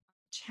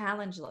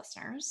challenge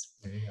listeners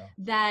There you go.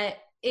 that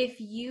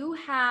if you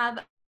have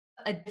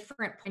a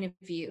different point of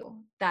view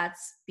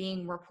that's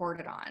being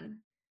reported on,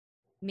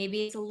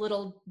 maybe it's a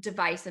little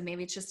divisive,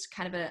 maybe it's just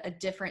kind of a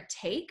different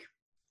take,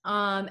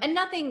 and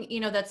nothing,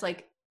 that's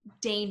like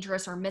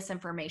dangerous or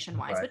misinformation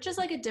wise, Right. but just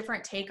like a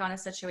different take on a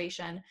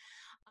situation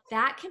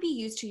that can be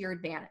used to your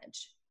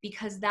advantage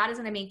because that is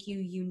going to make you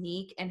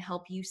unique and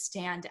help you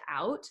stand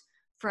out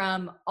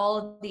from all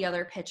of the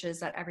other pitches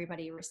that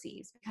everybody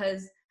receives.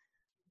 Because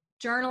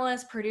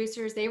journalists,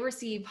 producers, they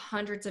receive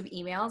hundreds of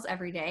emails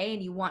every day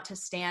and you want to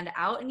stand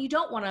out and you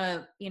don't want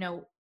to,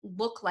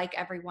 look like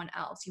everyone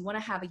else. You want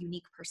to have a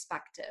unique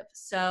perspective.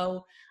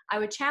 So I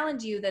would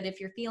challenge you that if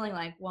you're feeling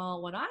like, well,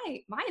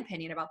 my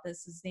opinion about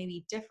this is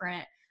maybe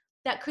different,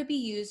 that could be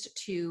used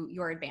to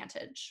your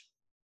advantage.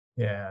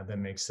 Yeah, that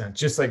makes sense.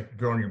 Just like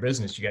growing your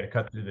business, you got to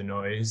cut through the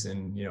noise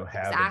and,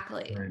 have a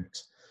Exactly. different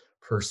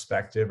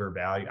perspective or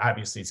value.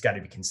 Obviously, it's got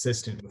to be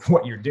consistent with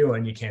what you're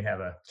doing. You can't have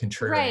a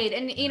contrarian. Right.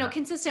 And,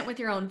 consistent with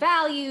your own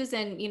values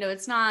and,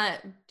 it's not,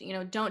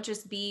 don't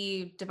just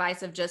be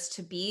divisive just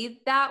to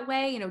be that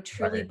way,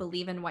 truly Right.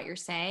 believe in what you're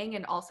saying.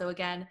 And also,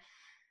 again,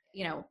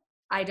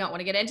 I don't want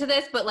to get into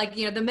this, but like,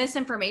 the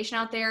misinformation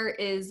out there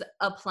is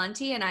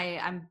aplenty. And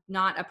I'm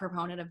not a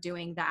proponent of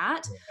doing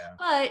that. Yeah.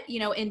 But,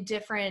 in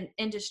different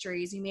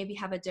industries, you maybe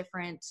have a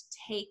different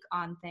take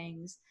on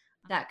things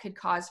that could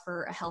cause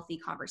for a healthy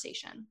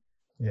conversation.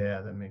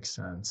 Yeah, that makes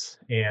sense.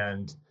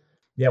 And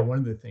yeah, one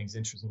of the things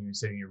interesting you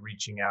said you're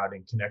reaching out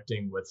and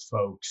connecting with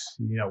folks.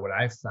 What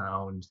I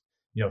found,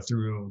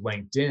 through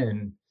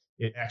LinkedIn,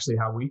 it actually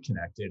how we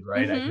connected,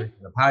 right? I Mm-hmm. heard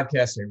the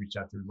podcast, I reached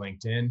out through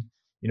LinkedIn.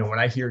 When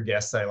I hear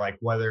guests, I like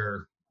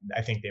whether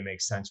I think they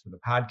make sense for the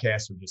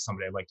podcast or just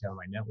somebody I'd like to have on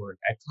my network.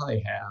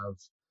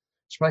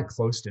 It's probably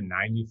close to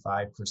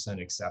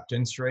 95%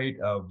 acceptance rate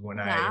of when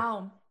I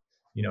Wow.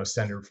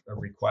 send a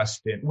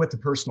request in with the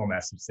personal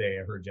message, say,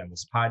 I heard you on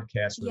this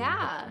podcast, really like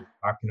what Yeah. you're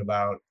talking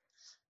about.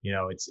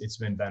 It's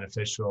been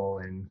beneficial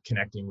in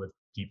connecting with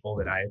people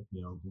that I,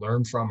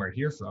 learn from or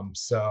hear from.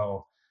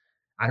 So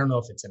I don't know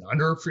if it's an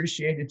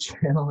underappreciated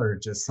channel or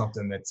just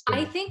something that's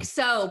I been, think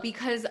so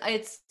because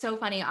it's so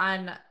funny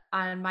on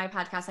my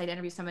podcast I'd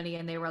interview somebody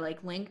and they were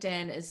like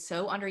LinkedIn is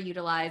so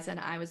underutilized and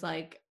I was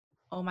like,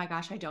 "Oh my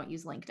gosh, I don't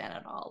use LinkedIn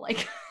at all."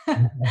 Like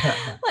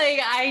like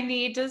I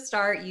need to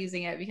start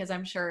using it because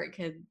I'm sure it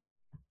could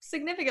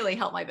significantly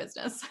help my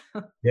business.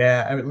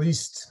 yeah, at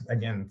least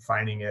again,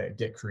 finding it,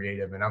 get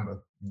creative. And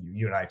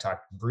you and I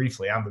talked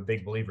briefly, I'm a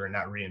big believer in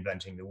not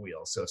reinventing the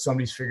wheel. So if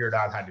somebody's figured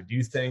out how to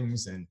do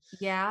things and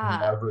Yeah.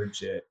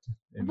 leverage it,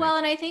 it Well, makes,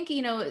 and I think,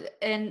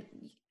 and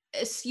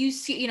you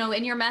see,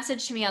 in your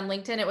message to me on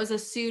LinkedIn, it was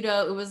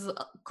it was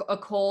a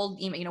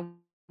cold email,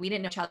 we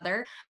didn't know each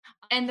other.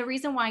 And the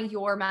reason why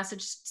your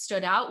message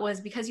stood out was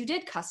because you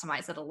did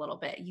customize it a little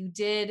bit. You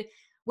did,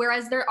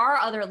 whereas there are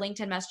other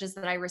LinkedIn messages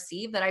that I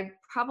receive that I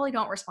probably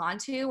don't respond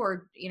to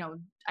or,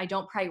 I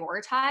don't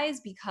prioritize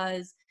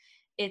because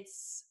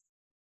it's,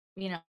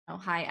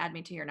 hi, add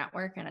me to your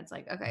network. And it's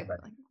like, okay,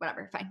 right, like,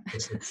 whatever, fine.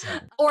 just hit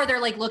send. Or they're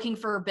like looking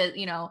for a bit,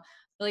 they're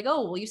like,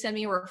 oh, will you send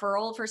me a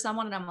referral for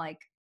someone? And I'm like,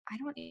 I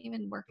don't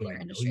even work in Do I your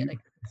know industry. you? Like,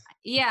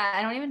 yeah,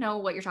 I don't even know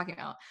what you're talking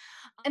about.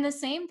 And the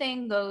same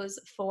thing goes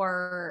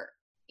for,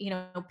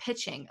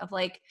 pitching of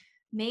like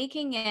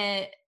making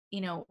it,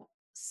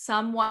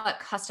 somewhat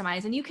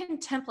customized and you can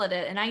template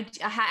it. And I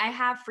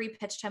have free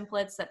pitch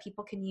templates that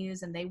people can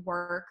use and they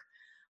work.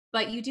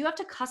 but you do have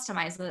to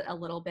customize it a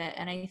little bit.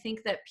 And I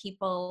think that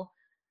people,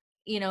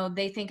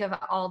 they think of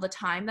all the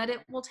time that it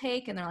will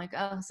take and they're like,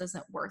 oh, this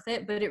isn't worth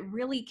it. But it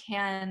really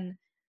can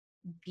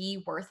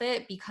be worth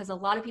it because a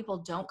lot of people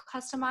don't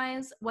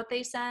customize what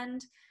they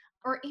send,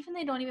 or even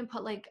they don't even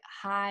put like,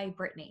 hi,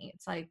 Brittany.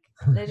 It's like,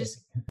 it's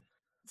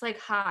like,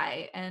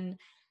 hi. And,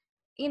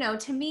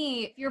 to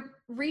me, if you're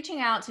reaching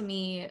out to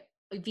me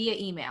via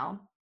email,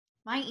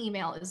 my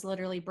email is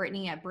literally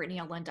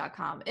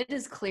Brittany@BrittanyLynn.com. It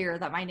is clear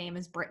that my name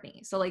is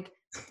Brittany. So like,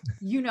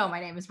 my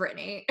name is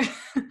Brittany.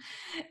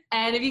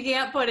 And if you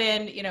can't put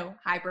in,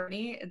 hi,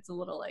 Brittany, it's a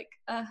little like,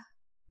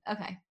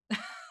 okay.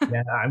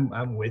 Yeah,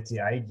 I'm with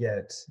you. I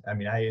get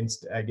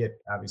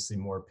obviously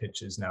more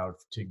pitches now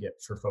to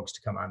get for folks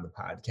to come on the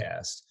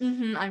podcast.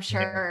 I'm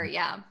sure. And,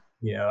 Yeah.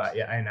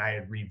 and I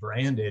had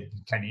rebranded,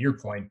 kind of your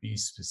point, be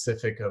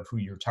specific of who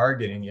you're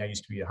targeting. I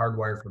used to be a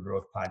Hardwired for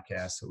Growth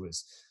podcast. It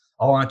was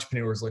all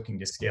entrepreneurs looking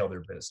to scale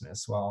their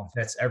business. Well,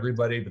 that's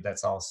everybody, but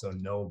that's also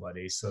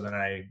nobody. So then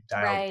I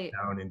dialed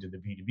down into the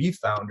B2B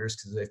founders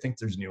because I think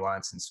there's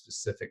nuance and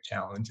specific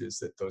challenges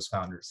that those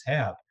founders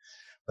have.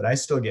 But I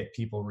still get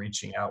people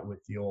reaching out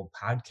with the old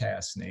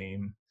podcast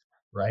name,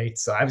 right?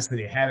 So obviously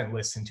they haven't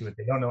listened to it.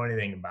 They don't know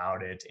anything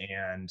about it.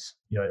 And,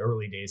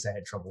 early days I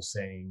had trouble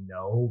saying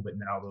no, but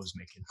now those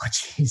make it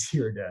much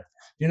easier to,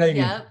 you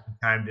get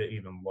time to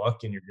even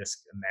look, and you're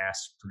just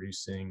mass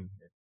producing,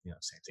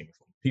 same thing with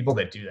people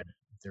that do that.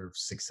 Their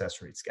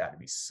success rate's got to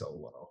be so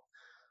low.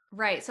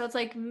 Right. So it's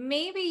like,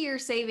 maybe you're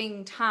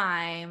saving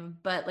time,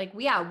 but like,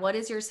 what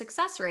is your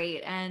success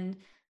rate? And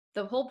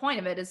the whole point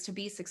of it is to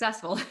be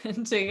successful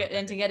and to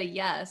get a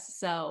yes.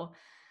 So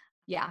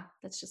yeah,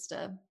 that's just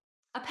a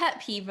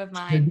pet peeve of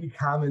mine. It should be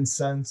common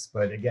sense,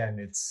 but again,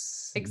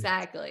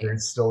 exactly.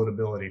 There's still an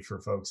ability for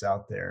folks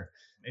out there.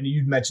 And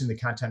you mentioned the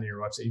content on your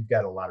website. You've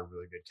got a lot of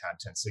really good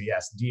content. So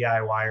yes,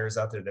 DIYers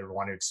out there that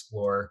want to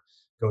explore,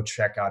 go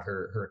check out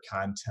her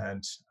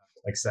content.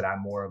 Like I said,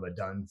 I'm more of a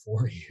done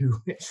for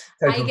you.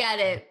 I get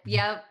it.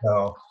 Yep.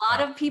 So, a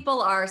lot of people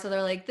are. So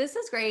they're like, this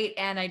is great.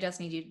 And I just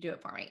need you to do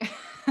it for me.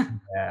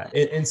 Yeah.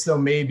 And so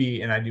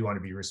maybe, and I do want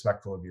to be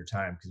respectful of your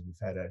time because we've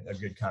had a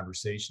good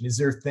conversation. Is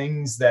there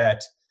things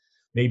that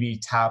maybe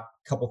top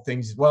couple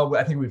things? Well,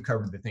 I think we've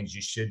covered the things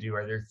you should do.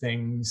 Are there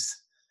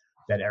things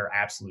that are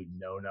absolute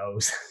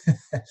no-nos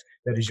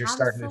that as you're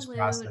starting this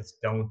process,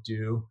 don't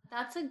do?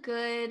 That's a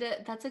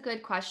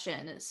good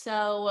question.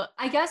 So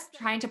I guess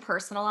trying to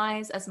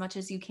personalize as much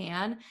as you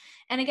can.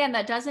 And again,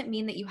 that doesn't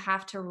mean that you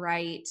have to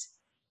write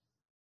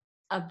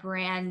a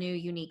brand new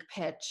unique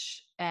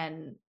pitch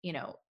and,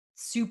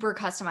 super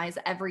customize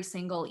every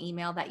single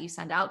email that you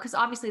send out. Because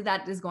obviously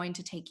that is going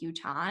to take you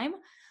time,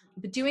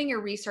 but doing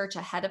your research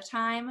ahead of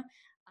time,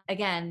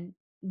 again,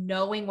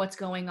 knowing what's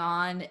going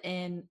on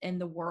in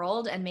the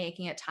world and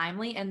making it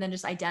timely, and then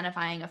just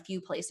identifying a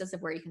few places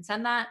of where you can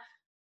send that,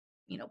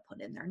 put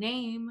in their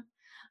name.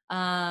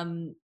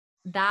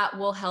 That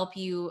will help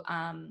you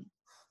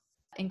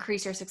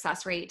increase your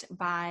success rate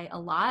by a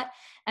lot.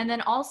 And then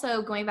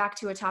also going back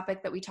to a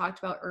topic that we talked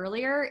about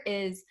earlier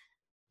is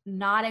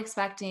not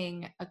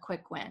expecting a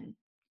quick win.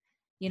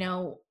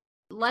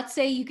 Let's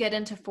say you get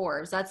into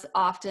Forbes. That's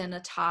often a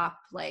top,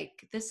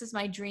 like, this is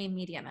my dream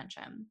media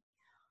mention.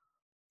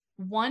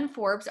 One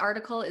Forbes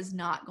article is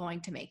not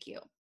going to make you.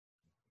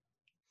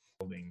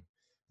 Building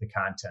the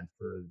content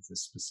for the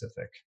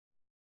specific.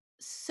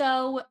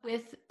 So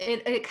with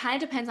it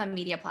kind of depends on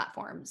media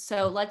platforms.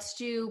 So let's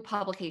do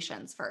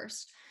publications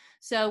first.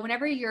 So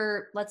whenever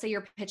let's say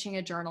you're pitching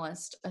a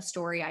journalist a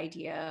story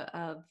idea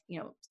of,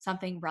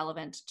 something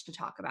relevant to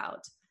talk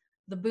about,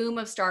 the boom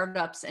of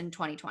startups in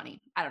 2020.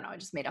 I don't know. I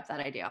just made up that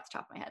idea off the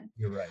top of my head.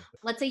 You're right.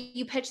 Let's say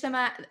you pitch them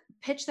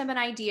an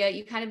idea.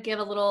 You kind of give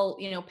a little,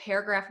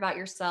 paragraph about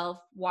yourself,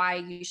 why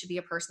you should be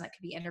a person that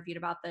could be interviewed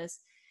about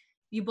this.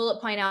 You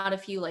bullet point out a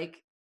few, like,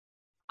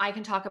 I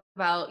can talk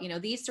about,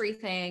 these 3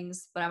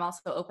 things, but I'm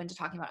also open to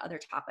talking about other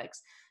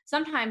topics.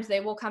 Sometimes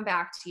they will come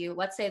back to you.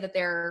 Let's say that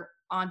they're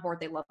on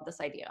board. They love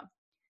this idea.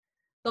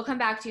 They'll come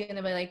back to you and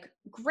they'll be like,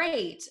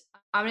 great,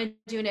 I'm going to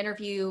do an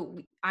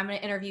interview. I'm going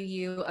to interview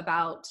you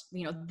about,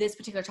 this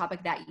particular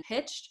topic that you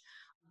pitched.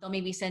 They'll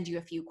maybe send you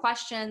a few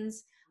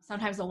questions.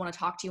 Sometimes they'll want to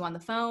talk to you on the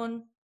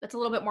phone. That's a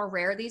little bit more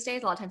rare these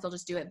days. A lot of times they'll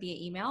just do it via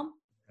email.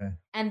 Okay.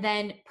 And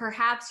then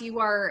perhaps you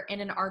are in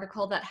an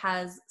article that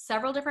has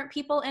several different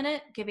people in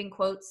it giving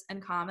quotes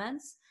and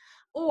comments.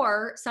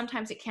 Or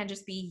sometimes it can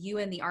just be you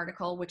in the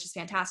article, which is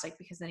fantastic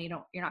because then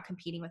you're not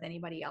competing with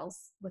anybody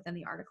else within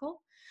the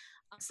article.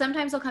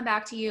 Sometimes they'll come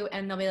back to you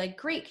and they'll be like,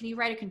 great, can you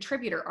write a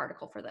contributor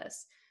article for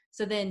this?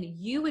 So then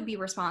you would be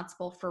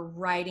responsible for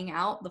writing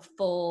out the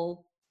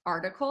full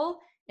article,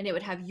 and it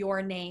would have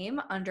your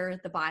name under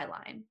the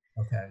byline.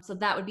 Okay. So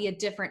that would be a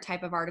different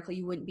type of article.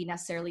 You wouldn't be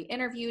necessarily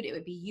interviewed. It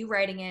would be you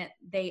writing it,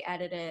 they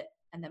edit it,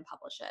 and then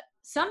publish it.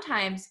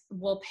 Sometimes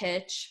we'll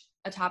pitch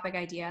a topic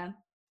idea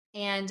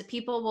and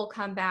people will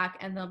come back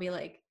and they'll be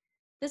like,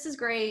 this is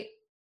great.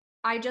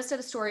 I just did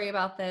a story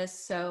about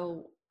this,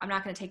 so I'm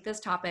not going to take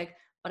this topic,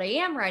 but I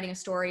am writing a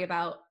story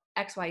about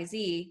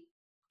XYZ.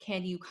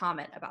 Can you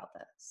comment about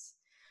this?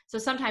 So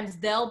sometimes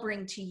they'll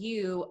bring to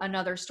you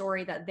another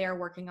story that they're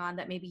working on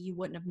that maybe you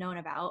wouldn't have known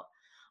about.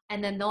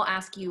 And then they'll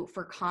ask you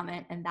for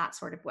comment in that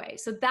sort of way.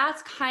 So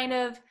that's kind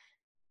of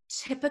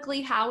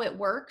typically how it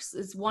works,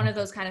 is one of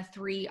those kind of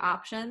three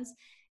options.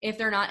 If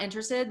they're not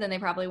interested, then they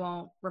probably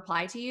won't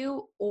reply to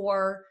you.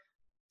 Or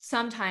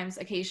sometimes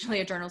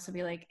occasionally a journalist will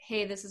be like,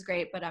 hey, this is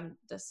great, but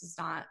this is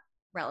not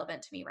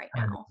relevant to me right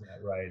now.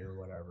 Right, or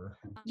whatever.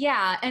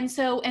 Yeah. And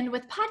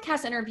with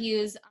podcast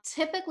interviews,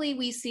 typically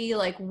we see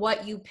like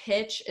what you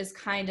pitch is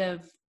kind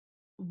of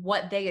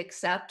what they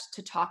accept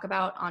to talk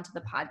about onto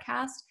the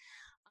podcast.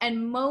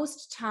 And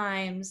most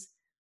times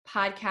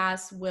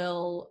podcasts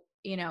will,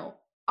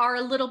 are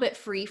a little bit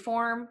free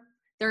form.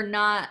 They're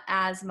not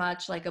as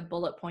much like a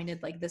bullet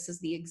pointed, like this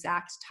is the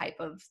exact type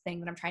of thing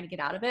that I'm trying to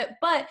get out of it.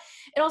 But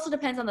it also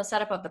depends on the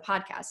setup of the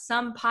podcast.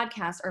 Some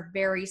podcasts are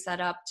very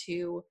set up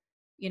to,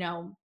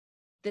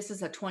 this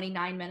is a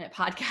 29-minute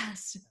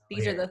podcast.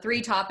 These are the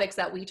 3 topics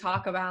that we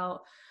talk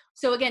about.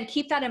 So again,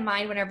 keep that in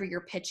mind whenever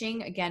you're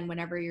pitching. Again,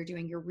 whenever you're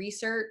doing your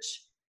research,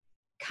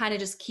 kind of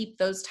just keep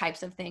those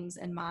types of things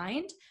in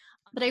mind.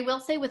 But I will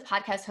say with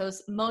podcast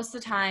hosts, most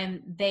of the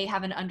time they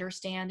have an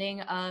understanding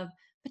of,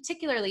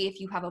 particularly if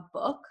you have a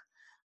book,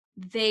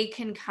 they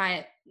can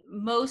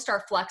most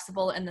are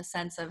flexible in the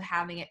sense of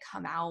having it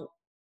come out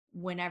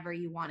whenever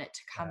you want it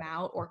to come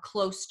out or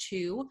close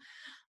to.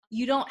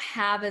 You don't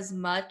have as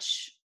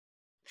much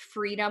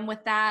freedom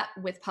with that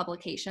with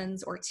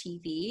publications or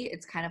TV.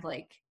 It's kind of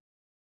like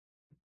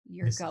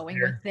you're going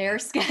with their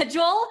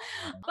schedule,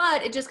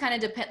 but it just kind of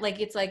depends.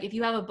 Like, it's like if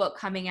you have a book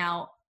coming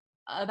out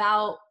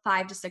about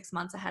 5 to 6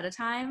 months ahead of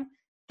time,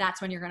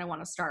 that's when you're going to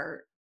want to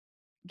start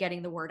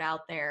getting the word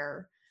out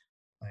there.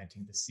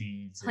 Planting the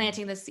seeds.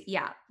 Planting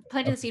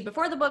the seed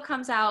before the book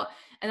comes out,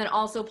 and then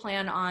also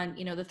plan on,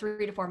 the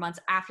 3 to 4 months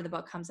after the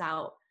book comes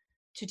out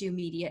to do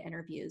media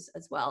interviews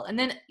as well. And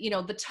then,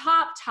 the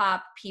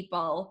top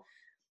people,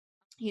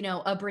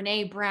 a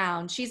Brene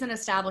Brown, she's an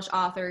established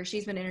author.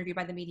 She's been interviewed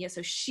by the media.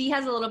 So she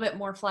has a little bit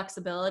more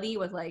flexibility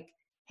with like,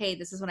 hey,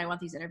 this is when I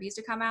want these interviews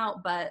to come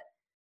out. But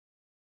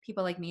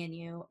people like me and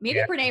you, maybe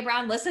Brene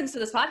Brown listens to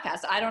this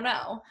podcast, I don't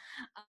know.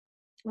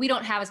 We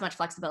don't have as much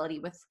flexibility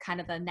with kind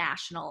of the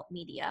national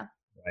media.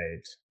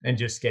 Right. And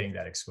just getting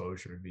that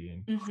exposure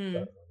being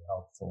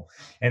helpful.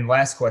 And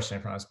last question,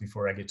 I promise,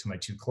 before I get to my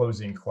 2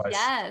 closing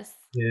questions,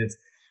 is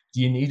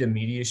do you need a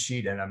media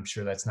sheet? And I'm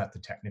sure that's not the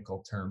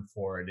technical term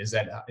for it. Is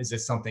it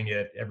something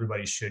that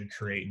everybody should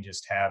create and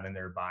just have in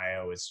their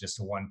bio? It's just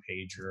a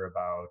 1-pager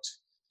about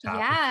topics?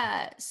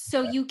 Yeah.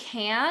 So you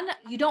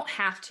don't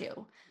have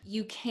to.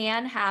 You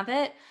can have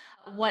it.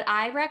 What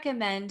I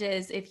recommend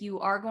is if you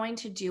are going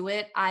to do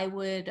it, I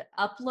would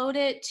upload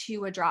it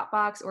to a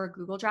Dropbox or a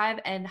Google Drive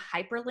and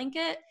hyperlink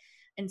it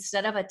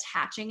instead of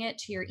attaching it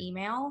to your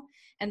email.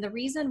 And the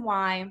reason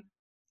why,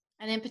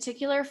 and in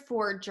particular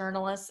for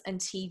journalists and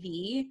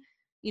TV,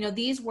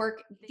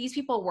 these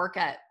people work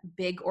at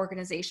big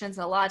organizations.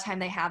 And a lot of time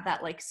they have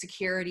that like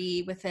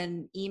security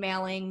within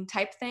emailing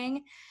type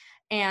thing.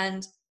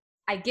 And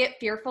I get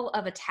fearful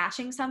of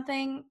attaching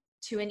something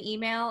to an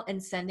email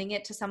and sending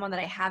it to someone that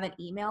I haven't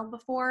emailed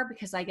before,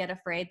 because I get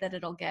afraid that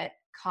it'll get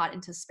caught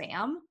into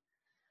spam.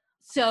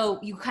 So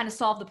you kind of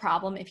solve the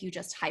problem if you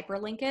just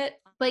hyperlink it.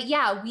 But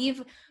yeah,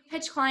 we've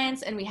pitched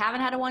clients and we haven't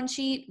had a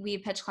 1-sheet.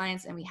 We've pitched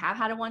clients and we have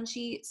had a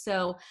 1-sheet.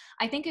 So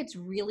I think it's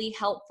really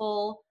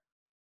helpful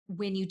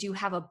when you do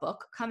have a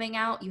book coming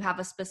out, you have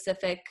a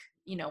specific,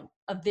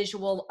 a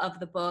visual of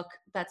the book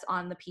that's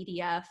on the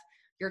PDF,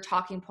 your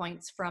talking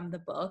points from the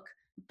book.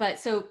 But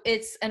so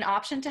it's an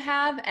option to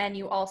have, and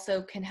you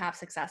also can have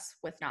success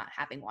with not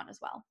having one as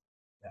well.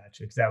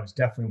 Gotcha. Because that was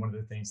definitely one of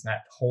the things not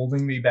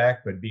holding me back,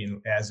 but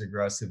being as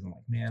aggressive and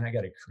like, man, I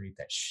got to create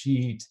that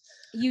sheet.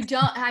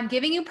 I'm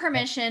giving you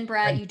permission,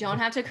 Brett. You don't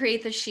have to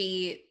create the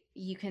sheet.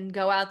 You can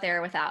go out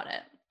there without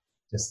it.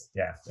 Just,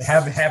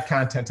 have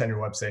content on your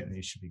website and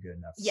these should be good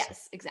enough.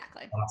 Yes,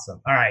 exactly.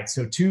 Awesome. All right.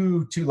 So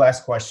two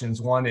last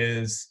questions. One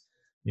is,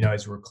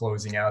 as we're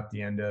closing out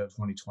the end of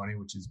 2020,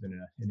 which has been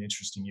an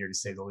interesting year to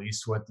say the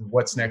least,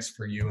 what's next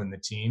for you and the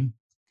team?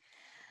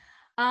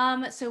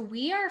 So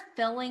we are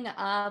filling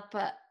up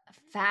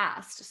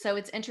fast. So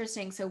it's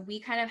interesting. So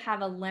we kind of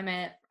have a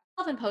limit,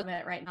 self-imposed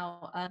limit right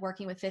now,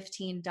 working with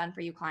 15 done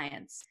for you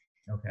clients.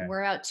 Okay.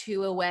 We're about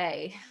 2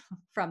 away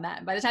from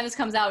that. By the time this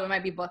comes out, we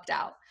might be booked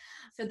out.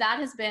 So that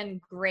has been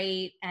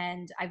great.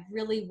 And I've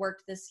really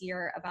worked this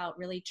year about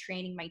really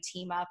training my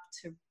team up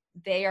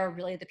they are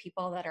really the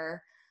people that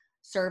are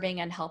serving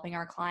and helping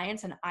our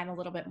clients. And I'm a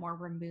little bit more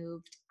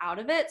removed out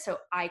of it, so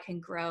I can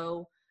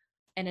grow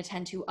and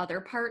attend to other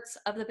parts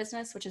of the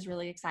business, which is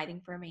really exciting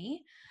for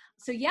me.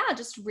 So yeah,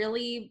 just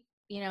really,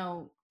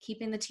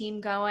 keeping the team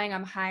going.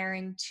 I'm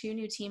hiring 2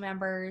 new team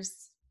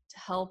members to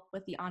help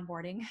with the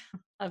onboarding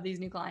of these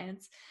new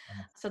clients.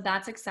 So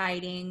that's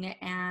exciting.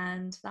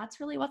 And that's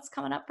really what's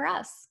coming up for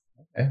us.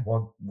 Okay.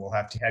 Well, we'll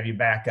have to have you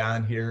back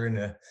on here in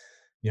the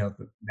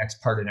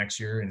next part of next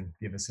year and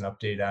give us an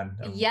update on.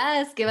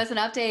 Yes. Give us an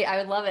update. I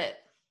would love it.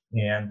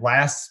 And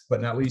last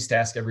but not least,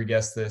 ask every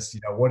guest this,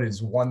 what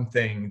is one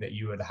thing that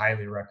you would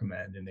highly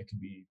recommend? And it could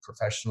be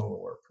professional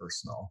or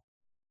personal.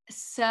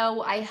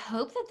 So I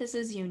hope that this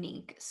is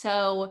unique.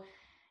 So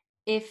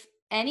if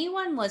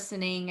anyone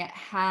listening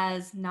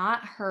has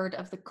not heard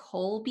of the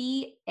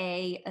Colby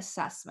A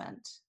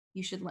assessment,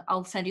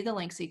 I'll send you the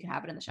link so you can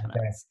have it in the show Okay.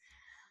 notes.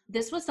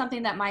 This was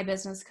something that my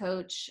business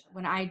coach,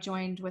 when I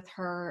joined with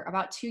her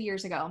about 2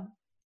 years ago,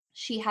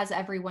 she has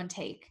everyone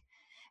take.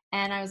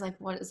 And I was like,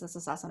 what is this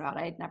assessment about?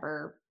 I had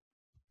never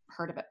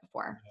heard of it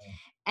before. Yeah.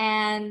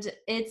 And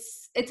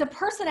it's a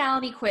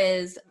personality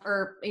quiz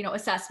or,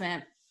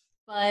 assessment,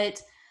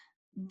 but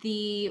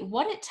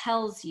what it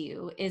tells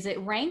you is it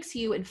ranks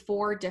you in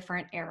 4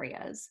 different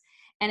areas,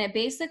 and it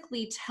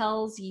basically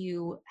tells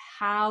you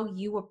how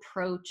you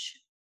approach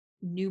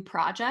new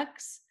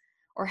projects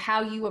or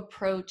how you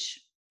approach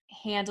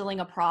handling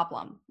a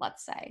problem,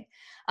 let's say.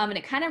 And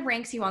it kind of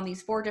ranks you on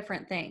these 4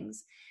 different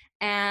things.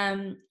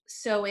 And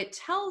so it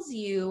tells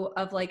you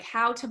of like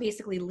how to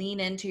basically lean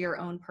into your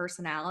own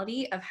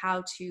personality of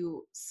how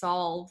to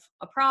solve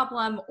a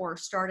problem or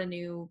start a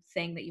new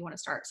thing that you want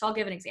to start. So I'll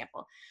give an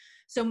example.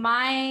 So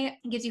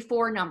gives you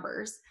 4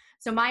 numbers.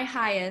 So my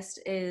highest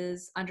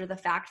is under the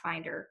fact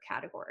finder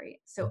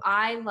category. So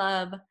I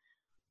love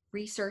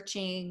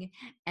researching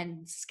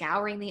and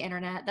scouring the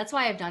internet. That's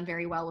why I've done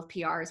very well with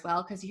PR as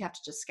well, because you have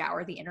to just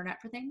scour the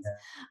internet for things.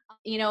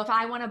 Yeah. If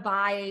I want to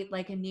buy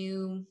like a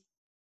new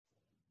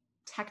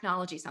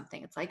technology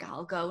something, it's like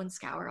I'll go and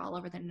scour all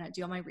over the internet,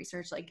 do all my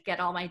research, like get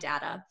all my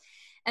data.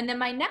 And then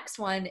my next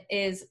one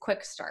is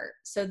quick start.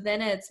 So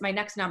then it's my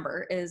next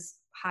number is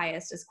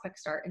highest is quick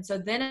start. And so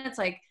then it's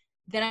like,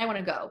 then I want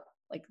to go.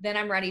 Like, then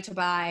I'm ready to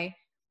buy.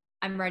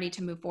 I'm ready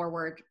to move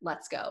forward.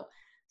 Let's go.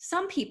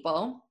 Some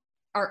people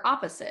are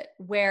opposite,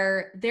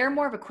 where they're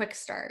more of a quick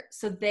start.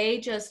 So they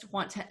just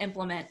want to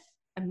implement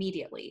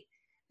immediately.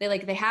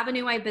 They have a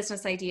new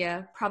business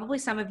idea. Probably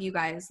some of you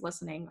guys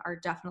listening are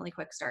definitely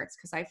quick starts,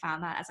 because I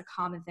found that as a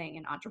common thing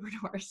in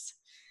entrepreneurs.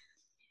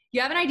 You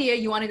have an idea,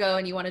 you want to go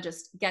and you want to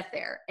just get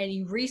there, and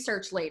you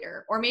research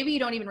later. Or maybe you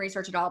don't even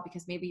research at all,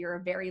 because maybe you're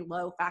a very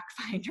low fact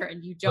finder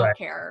and you don't Right.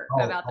 care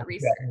Oh, about the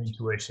research.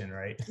 intuition,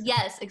 right?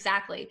 Yes,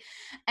 exactly.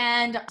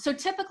 And so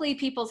typically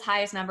people's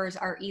highest numbers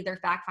are either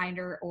fact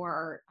finder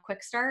or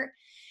quick start.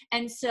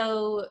 And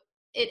so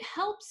it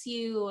helps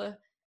you,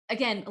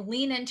 again,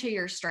 lean into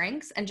your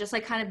strengths and just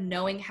like kind of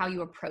knowing how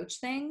you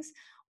approach things.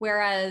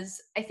 Whereas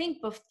I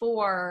think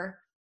before,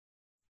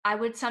 I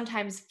would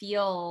sometimes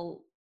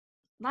feel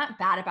not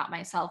bad about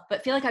myself,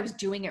 but feel like I was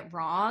doing it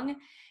wrong.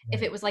 If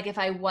Yeah. it was like, if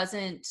I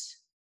wasn't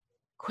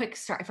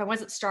if I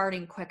wasn't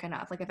starting quick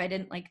enough, like if I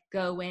didn't like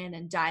go in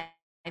and dive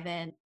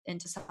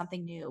into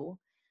something new,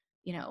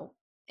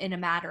 in a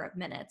matter of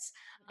minutes.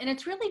 And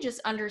it's really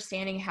just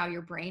understanding how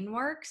your brain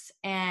works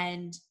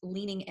and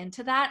leaning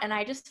into that. And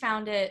I just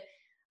found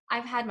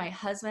I've had my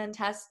husband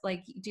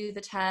do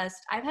the test.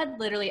 I've had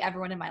literally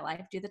everyone in my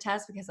life do the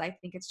test, because I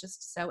think it's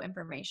just so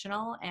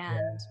informational and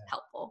Yeah.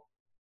 helpful.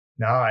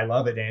 No, I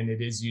love it. And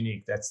it is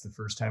unique. That's the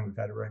first time we've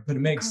had it right, but it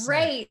makes sense.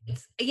 Great.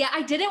 Yeah,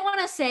 I didn't want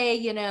to say,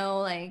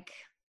 like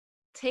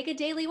take a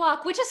daily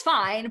walk, which is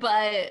fine,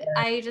 but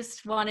I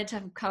just wanted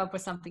to come up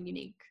with something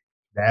unique.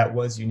 That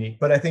was unique,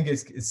 but I think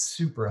it's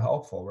super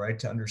helpful, right?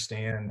 To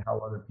understand how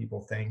other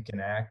people think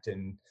and act,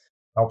 and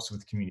helps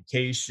with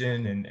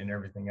communication and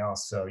everything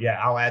else. So yeah,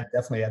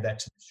 definitely add that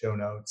to the show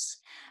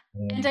notes.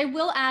 And And I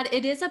will add,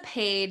 it is a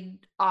paid.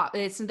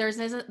 There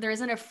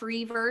isn't a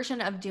free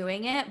version of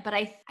doing it, but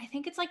I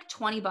think it's like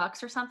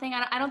 $20 or something.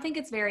 I don't think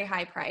it's very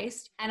high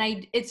priced,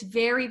 and it's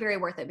very, very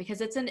worth it,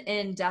 because it's an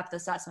in-depth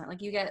assessment.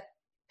 Like you get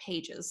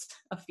pages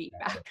of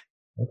feedback.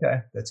 okay,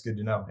 that's good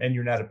to know. And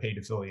you're not a paid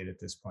affiliate at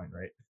this point,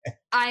 right?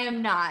 I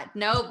am not.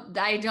 Nope.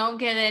 I don't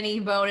get any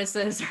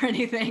bonuses or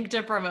anything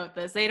to promote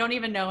this. They don't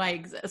even know I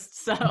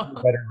exist. So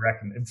Better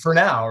recommend for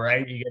now,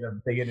 right?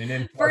 They get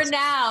an for influx.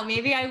 now,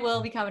 maybe I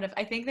will become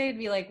I think they'd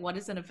be like, what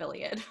is an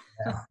affiliate?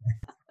 Yeah,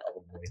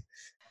 probably.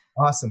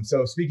 Awesome.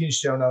 So speaking of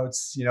show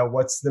notes,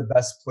 what's the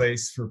best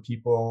place for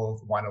people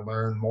who want to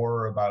learn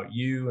more about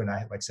you? And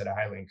like I said, I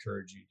highly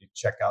encourage you to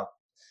check out,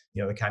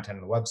 the content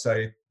on the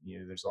website.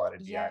 There's a lot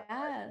of DIY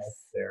out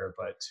Yes. there,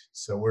 but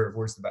so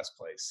where's the best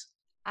place?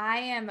 I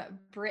am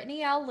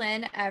Brittany L.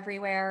 Lynn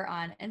everywhere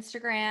on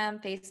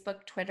Instagram,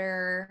 Facebook,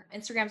 Twitter.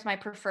 Instagram's my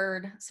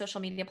preferred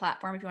social media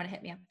platform if you want to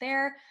hit me up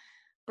there.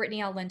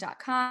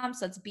 BrittanyLLynn.com.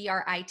 So it's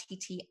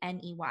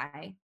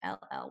BrittanyLLYNN.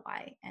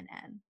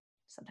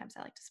 Sometimes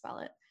I like to spell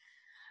it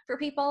for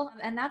people.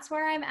 And that's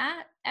where I'm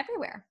at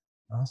everywhere.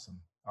 Awesome.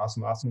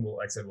 Awesome. Well,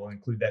 like I said, we'll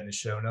include that in the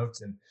show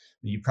notes. And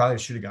you probably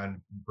should have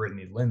gone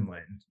Brittany Lynn,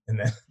 and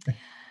then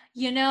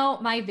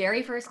My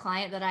very first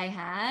client that I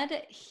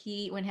had,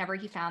 whenever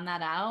he found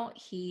that out,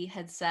 he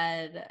had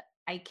said,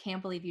 I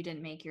can't believe you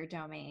didn't make your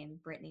domain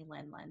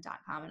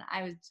BrittanyLynn.com. And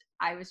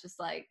I was just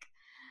like,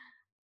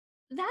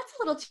 that's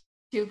a little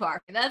too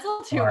far. That's a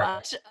little too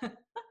much.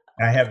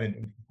 I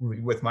haven't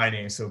with my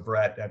name. So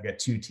Brett, I've got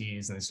 2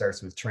 T's and it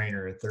starts with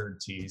trainer, a third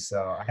T.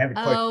 So I haven't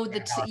quite Oh,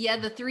 figured out how yeah,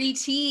 the three the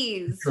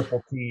T's,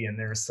 triple T in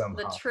there the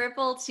somehow.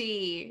 triple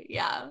T.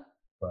 Yeah.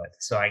 But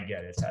so I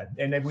get it.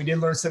 And then we did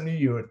learn something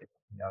new.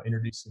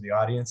 Introduce to the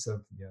audience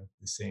of the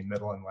same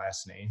middle and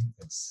last name.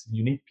 It's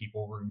unique.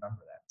 People will remember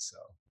that. So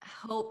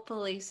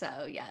Hopefully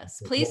so. Yes.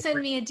 well, Please send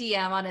me a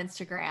DM on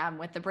Instagram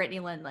with the Brittany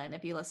Lynn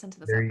if you listen to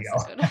this there you go.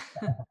 episode.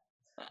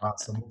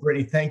 Awesome. Well,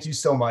 Brittany, thank you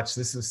so much.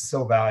 This is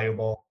so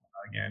valuable.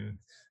 Again,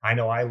 I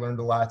know I learned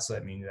a lot, so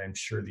that means I'm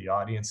sure the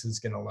audience is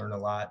going to learn a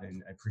lot.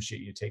 And I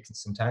appreciate you taking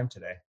some time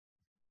today.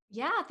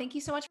 Yeah. Thank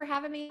you so much for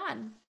having me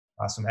on.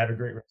 Awesome. Have a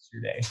great rest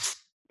of your day.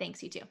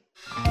 Thanks, you too.